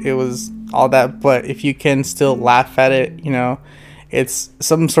 It was all that. But if you can still laugh at it, you know, it's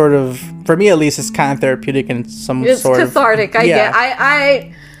some sort of, for me at least, it's kind of therapeutic and it's cathartic. I get.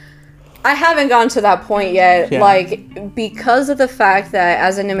 I haven't gone to that point yet. Yeah. Like, because of the fact that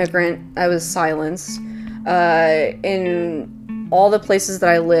as an immigrant, I was silenced in all the places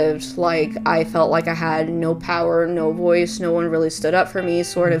that I lived. Like, I felt like I had no power, no voice, no one really stood up for me,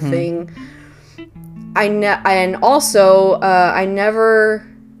 sort of thing. I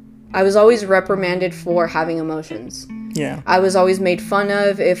was always reprimanded for having emotions. Yeah. I was always made fun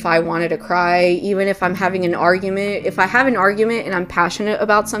of if I wanted to cry, even if I'm having an argument. If I have an argument and I'm passionate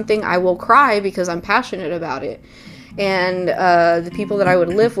about something, I will cry because I'm passionate about it. And the people that I would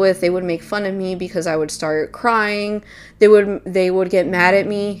live with, they would make fun of me because I would start crying. They would get mad at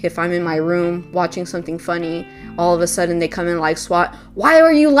me if I'm in my room watching something funny. All of a sudden they come in like SWAT. Why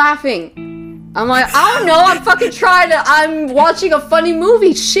are you laughing? I'm like, I don't know. I'm watching a funny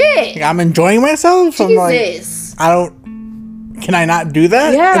movie. Shit. I'm enjoying myself. Jesus. Can I not do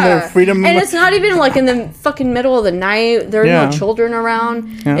that? Yeah. Freedom. And it's not even like in the fucking middle of the night. There are no children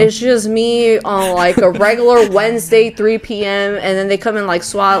around. Yeah. It's just me on like a regular Wednesday, 3 p.m. And then they come in like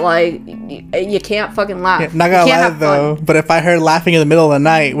SWAT, like, you can't fucking laugh. Yeah, not gonna lie though, but if I heard laughing in the middle of the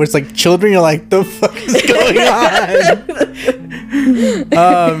night, where it's like children, you're like, the fuck is going on?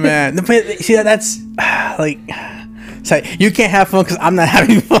 Oh man. But see, that's like, it's like, you can't have fun because I'm not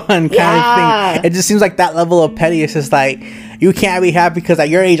having fun kind of thing. It just seems like that level of petty. It's just like, you can't be happy because at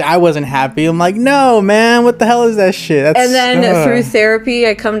your age I wasn't happy. I'm like, no, man, what the hell is that shit? And then through therapy,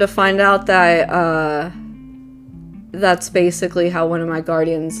 I come to find out that that's basically how one of my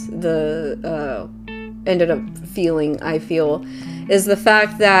guardians ended up feeling. I feel is the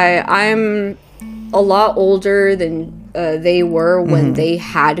fact that I'm a lot older than they were when they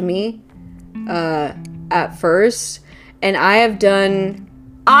had me at first, and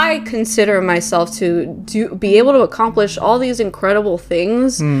I consider myself to be able to accomplish all these incredible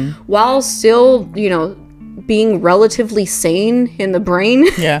things while still, you know, being relatively sane in the brain.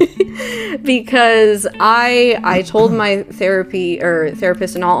 Yeah. Because I told my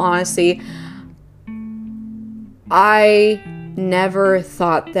therapist, in all honesty, I never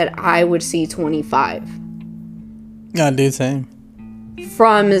thought that I would see 25. Yeah, dude, same.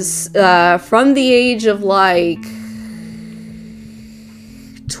 From the age of like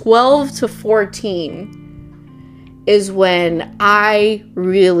 12 to 14 is when I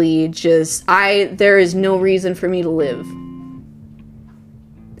really there is no reason for me to live.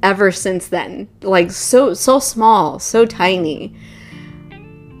 Ever since then. Like, so small, so tiny.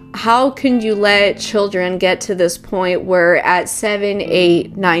 How can you let children get to this point where at 7,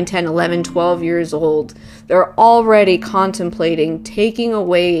 8, 9, 10, 11, 12 years old, they're already contemplating taking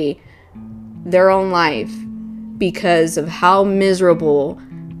away their own life because of how miserable,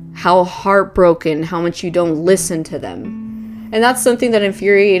 how heartbroken, how much you don't listen to them? And that's something that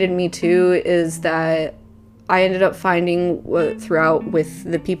infuriated me too, is that I ended up finding throughout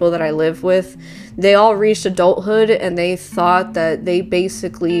with the people that I live with, they all reached adulthood and they thought that they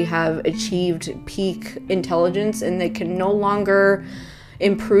basically have achieved peak intelligence and they can no longer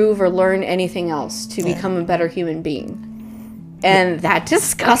improve or learn anything else to become a better human being. And that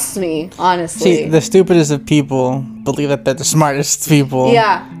disgusts me, honestly. See, the stupidest of people believe that they're the smartest people.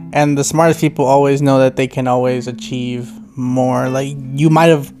 Yeah. And the smartest people always know that they can always achieve more. Like, you might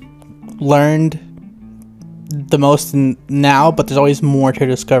have learned the most now, but there's always more to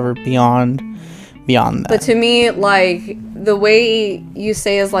discover beyond. beyond that. But to me, like, the way you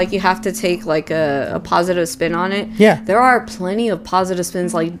say is like you have to take like a positive spin on it. Yeah. There are plenty of positive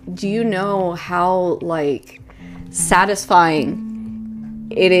spins. Like, do you know how like satisfying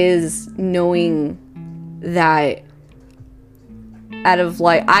it is knowing that out of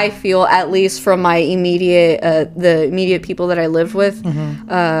like, I feel, at least from my immediate the immediate people that I lived with,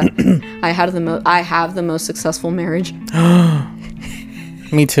 I have the most successful marriage.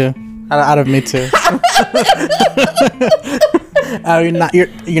 Me too. Out of me too.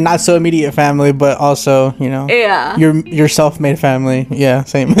 You're not so immediate family, but also, you know, Yeah. you're self-made family. Yeah,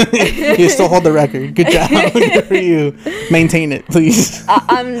 same. You still hold the record. Good job. Good for you. Maintain it, please.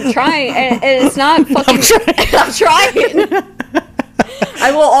 I'm trying, and it's not fucking. I'm trying.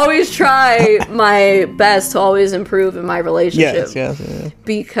 I will always try my best to always improve in my relationship. Yes.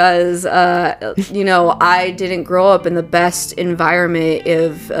 Because, you know, I didn't grow up in the best environment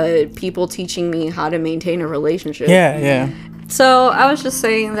of people teaching me how to maintain a relationship. Yeah. So I was just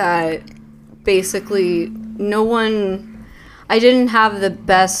saying that basically I didn't have the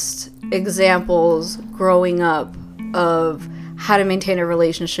best examples growing up of how to maintain a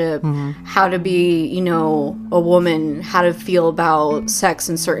relationship, how to be, you know, a woman, how to feel about sex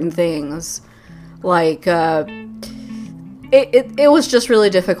and certain things. Like, it was just really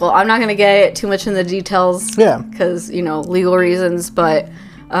difficult. I'm not going to get too much in the details. Yeah. Because, you know, legal reasons. But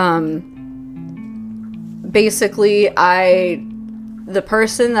basically, the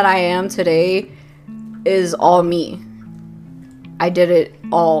person that I am today is all me. I did it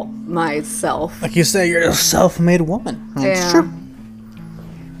all myself. Like you said, you're a self-made woman. It's Yeah. true.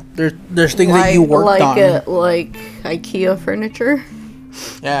 There's things that you worked on. Like IKEA furniture.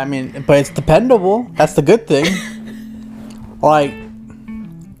 Yeah, I mean, but it's dependable. That's the good thing. Like,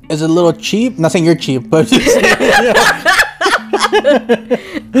 is it a little cheap? Not saying you're cheap, but just,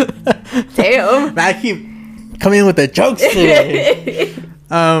 Damn. I keep coming in with the jokes today.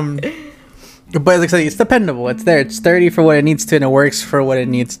 But like I said, it's dependable. It's there. It's sturdy for what it needs to, and it works for what it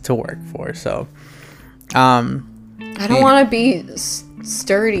needs to work for. So, I don't want to be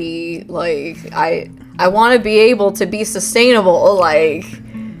sturdy. Like, I want to be able to be sustainable. Like,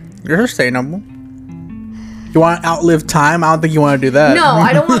 you're sustainable. You want to outlive time? I don't think you want to do that. no,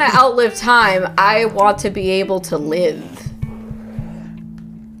 I don't want to outlive time. I want to be able to live.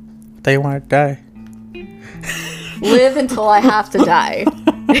 They want to die. Live until I have to die.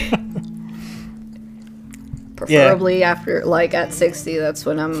 Preferably after, like, at 60. That's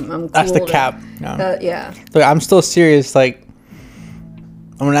when I'm cool. That's the cap. No. Yeah. Look, I'm still serious. Like,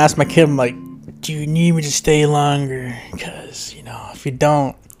 I'm gonna ask my kid. I'm like, do you need me to stay longer? Because, you know, if you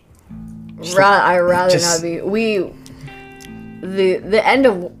don't, I rather not be. The end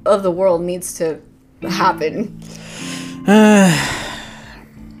of the world needs to happen. I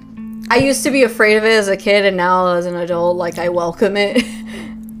used to be afraid of it as a kid, and now as an adult, like, I welcome it.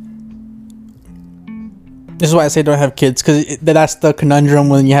 This is why I say don't have kids, because that's the conundrum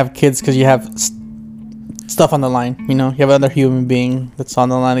when you have kids, because you have stuff on the line. You know, you have another human being that's on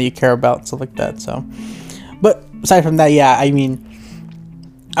the line that you care about, stuff like that. So, but aside from that, yeah, I mean,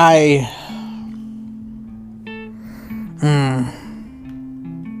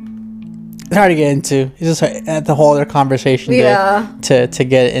 it's hard to get into. It's just at the whole other conversation to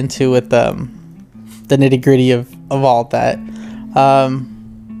get into with the nitty gritty of all that.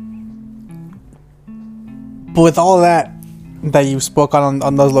 But with all that you spoke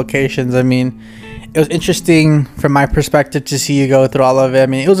on those locations, I mean, it was interesting from my perspective to see you go through all of it. I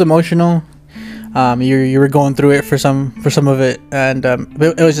mean, it was emotional. You were going through it for some of it, and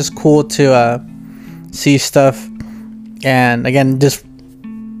it was just cool to see stuff. And again, just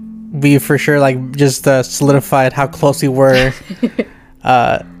we for sure like just solidified how close we were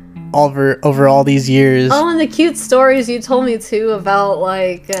over all these years. Oh, and the cute stories you told me too about,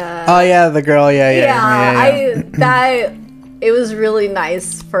 like oh yeah, the girl. Yeah. It was really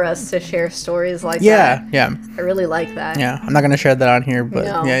nice for us to share stories like that. Yeah. I really like that. Yeah, I'm not gonna share that on here, but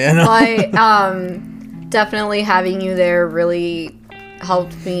no. No. Definitely having you there really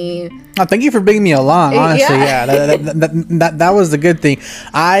helped me. Oh, thank you for bringing me along. Honestly, that was the good thing.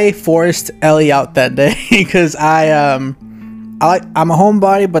 I forced Ellie out that day because I'm a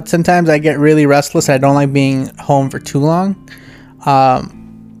homebody, but sometimes I get really restless. I don't like being home for too long.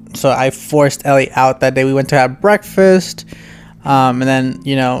 So I forced Ellie out that day. We went to have breakfast, and then,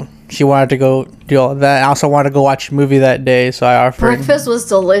 you know, she wanted to go do all of that. I also wanted to go watch a movie that day, so I offered. Breakfast was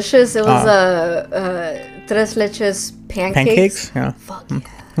delicious. It was tres leches pancakes. Yeah. Fuck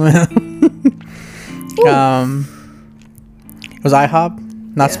yeah. It was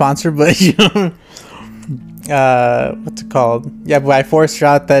IHOP, not sponsored, but you know, what's it called? Yeah, but I forced her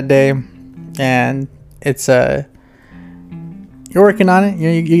out that day, and it's you're working on it.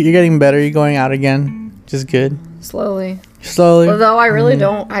 You're getting better. You're going out again, which is good. Slowly. Although I really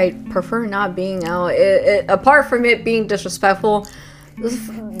don't. I prefer not being out. Apart from it being disrespectful,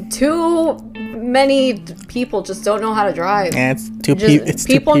 too many people just don't know how to drive. Yeah, it's too people.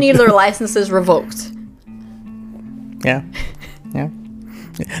 People need their licenses revoked. Yeah.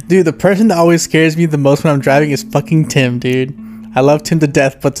 Dude, the person that always scares me the most when I'm driving is fucking Tim, dude. I love Tim to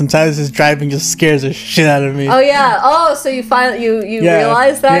death, but sometimes his driving just scares the shit out of me. Oh yeah. Oh, so you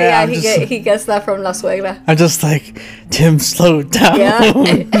realize that? Yeah, he gets that from La Suegra. I'm just like, Tim, slow down. Yeah.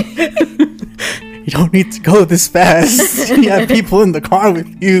 You don't need to go this fast. You have people in the car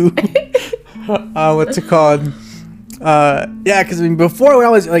with you. What's it called? Yeah, because before when I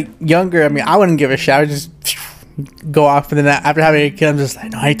was like younger, I wouldn't give a shit. I would just go off, and then after having a kid, I'm just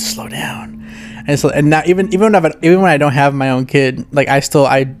like, no, I need to slow down. And now even when I don't have my own kid, like I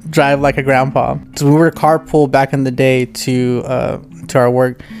drive like a grandpa. So when we were carpool back in the day to our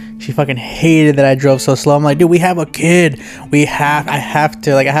work, she fucking hated that I drove so slow. I'm like, dude, we have a kid. I have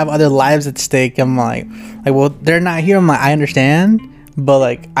to, like, I have other lives at stake. I'm like, well, they're not here. I'm like, I understand, but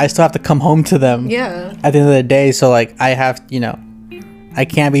like I still have to come home to them. Yeah. At the end of the day, so like I have, I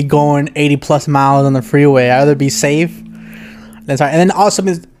can't be going 80 plus miles on the freeway. I'd rather be safe. That's right. And then also,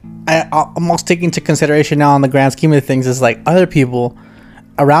 I'm also taking into consideration now on the grand scheme of things is like other people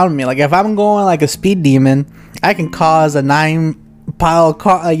around me. Like if I'm going like a speed demon, I can cause a 9-pile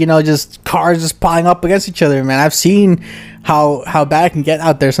car, just cars just piling up against each other, man. I've seen how bad it can get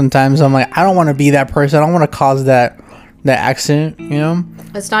out there sometimes. I'm like, I don't want to be that person. I don't want to cause that accident,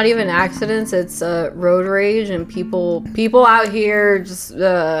 It's not even accidents, it's road rage, and people out here just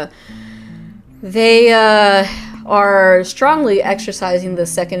they are strongly exercising the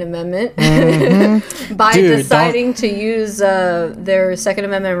Second Amendment by deciding to use their Second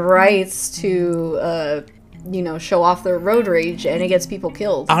Amendment rights to show off their road rage, and it gets people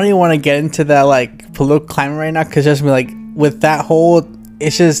killed. I don't even want to get into that like political climate right now, because just like with that whole,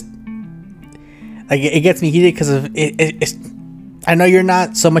 it's just like it gets me heated because of it's. I know you're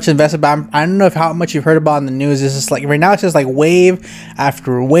not so much invested, but I don't know how much you've heard about in the news. It's just like right now, it's just like wave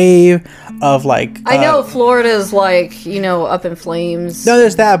after wave of like. I know Florida's like up in flames. No,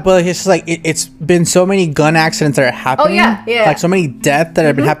 there's that, but it's just like it's been so many gun accidents that are happening. Oh yeah. Like so many deaths that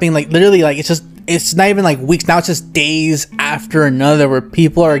have been happening. Like literally, like it's not even like weeks now. It's just days after another where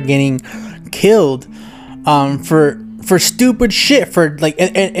people are getting killed, for stupid shit, for like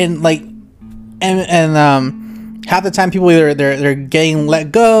and half the time people either they're getting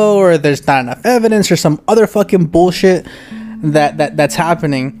let go, or there's not enough evidence, or some other fucking bullshit that's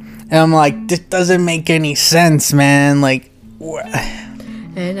happening, and I'm like, this doesn't make any sense, man. Like,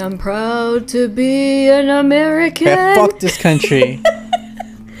 and I'm proud to be an American. Yeah, fuck this country.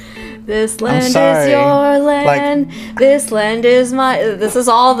 This land is your land. Like, this land is my. This is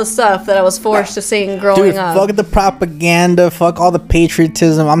all the stuff that I was forced to sing growing up. Fuck the propaganda. Fuck all the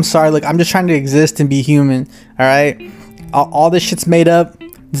patriotism. I'm sorry. Look, I'm just trying to exist and be human. All right. All this shit's made up.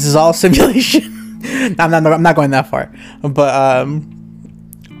 This is all simulation. I'm not going that far. But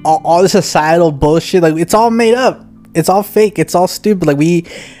all this societal bullshit, like it's all made up. It's all fake. It's all stupid. Like we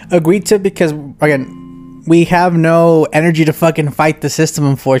agreed to it because again, we have no energy to fucking fight the system,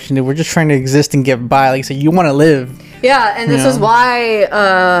 unfortunately. We're just trying to exist and get by. Like I said, you want to live. Yeah, and this is why,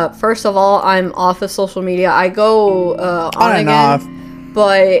 first of all, I'm off of social media. I go on and again, off.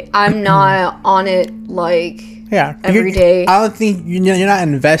 But I'm not on it, like, every day. I don't think you're not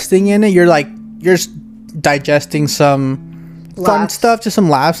investing in it. You're just digesting some fun stuff, just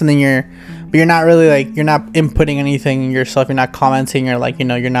some laughs, and then you're not really, like, you're not inputting anything yourself. You're not commenting, or, like,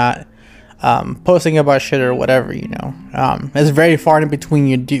 you're not posting about shit or whatever, it's very far in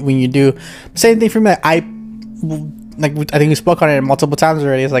between when you do. Same thing for me. I think we spoke on it multiple times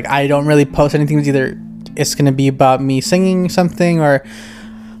already. It's like I don't really post anything. It's either it's gonna be about me singing something, or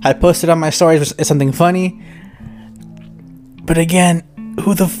I post it on my stories. It's something funny. But again,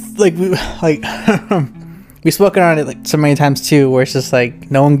 we spoken on it like so many times too, where it's just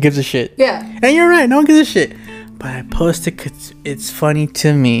like no one gives a shit. Yeah. And you're right, no one gives a shit. But I post it because it's funny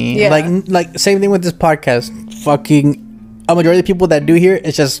to me. Yeah. Like same thing with this podcast. Fucking a majority of people that do here,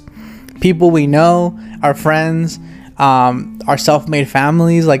 it's just people we know, our friends, our self-made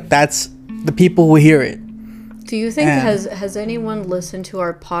families. Like that's the people who hear it. Do you think has anyone listened to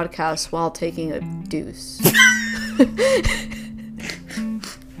our podcast while taking a deuce?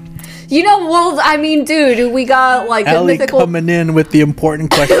 You know, well, I mean, dude, we got like good Ellie mythical. coming in with the important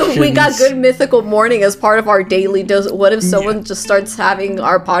questions. We got good mythical morning as part of our daily dose. What if someone just starts having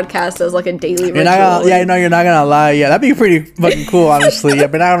our podcast as like a daily ritual? You're not gonna lie. Yeah, that'd be pretty fucking cool, honestly. Yeah,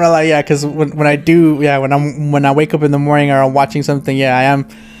 but not gonna lie. Yeah, because when I wake up in the morning or I'm watching something, yeah, I am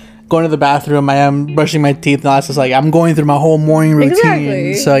going to the bathroom. I am brushing my teeth, and all that's just like I'm going through my whole morning routine.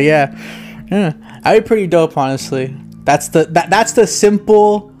 Exactly. So yeah, that'd be pretty dope, honestly. That's the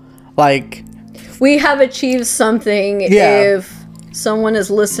simple, like. We have achieved something if someone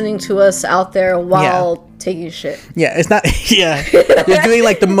is listening to us out there while taking shit. Yeah, it's not. Yeah, you're doing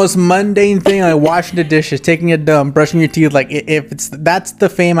like the most mundane thing, like washing the dishes, taking a dump, brushing your teeth. Like if that's the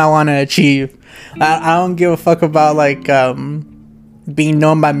fame I want to achieve. I don't give a fuck about like being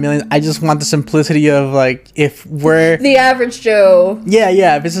known by millions. I just want the simplicity of like if we're the average Joe.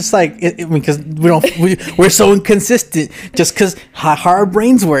 Yeah. If it's just like because we're so inconsistent, just because how our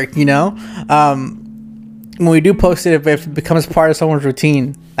brains work, you know. When we do post it, if it becomes part of someone's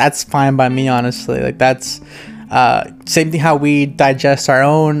routine, that's fine by me, honestly. Like that's same thing how we digest our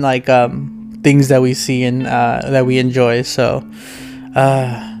own like things that we see and that we enjoy. So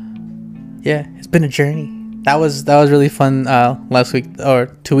yeah, it's been a journey. That was really fun last week or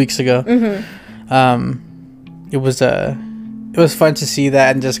 2 weeks ago. It was fun to see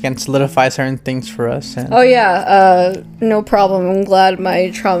that and just again solidify certain things for us. And No problem. I'm glad my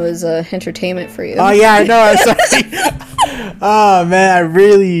trauma is entertainment for you. Oh yeah, I know. I'm sorry. Oh man, I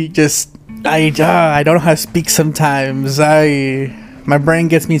really just I don't know how to speak sometimes. My brain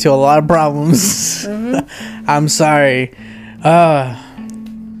gets me to a lot of problems. I'm sorry.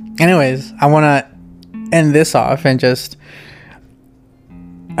 Anyways, I want to end this off and just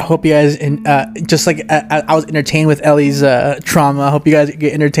I hope you guys just like I was entertained with Ellie's trauma. I hope you guys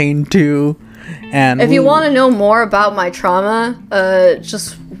get entertained too. And if you want to know more about my trauma,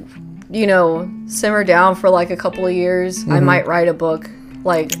 just simmer down for like a couple of years. I might write a book.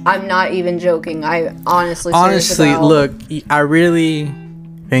 Like I'm not even joking. I honestly look, I really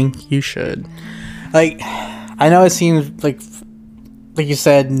think you should. Like I know it seems like you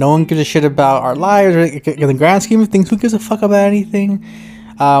said, no one gives a shit about our lives. Or in the grand scheme of things, who gives a fuck about anything?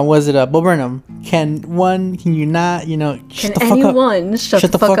 Was it Bo Burnham? Can you not? Shut the fuck up.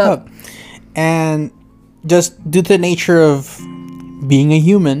 Shut the fuck up. And just due to the nature of being a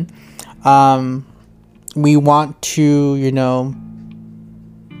human, we want to,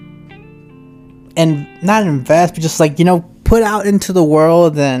 and not invest, but just like put out into the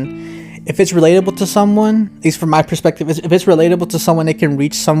world and. If it's relatable to someone, at least from my perspective, if it's relatable to someone, it can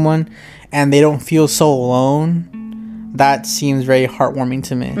reach someone and they don't feel so alone, that seems very heartwarming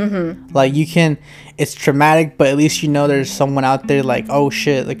to me. Like it's traumatic, but at least there's someone out there like, oh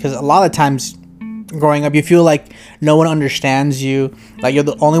shit, because a lot of times growing up, you feel like no one understands you, like you're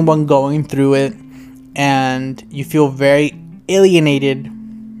the only one going through it, and you feel very alienated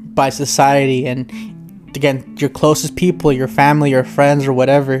by society and again, your closest people, your family, your friends, or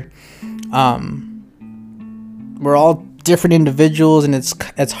whatever. We're all different individuals, and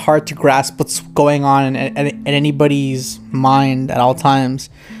it's hard to grasp what's going on in anybody's mind at all times.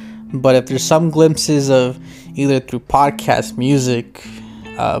 But if there's some glimpses of either through podcasts, music,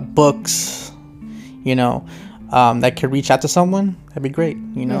 books, that could reach out to someone, that'd be great.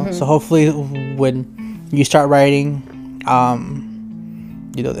 So hopefully when you start writing,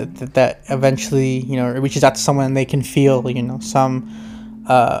 that eventually it reaches out to someone and they can feel some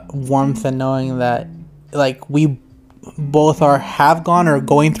warmth and knowing that like we both have gone or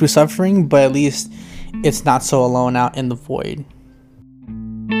going through suffering, but at least it's not so alone out in the void.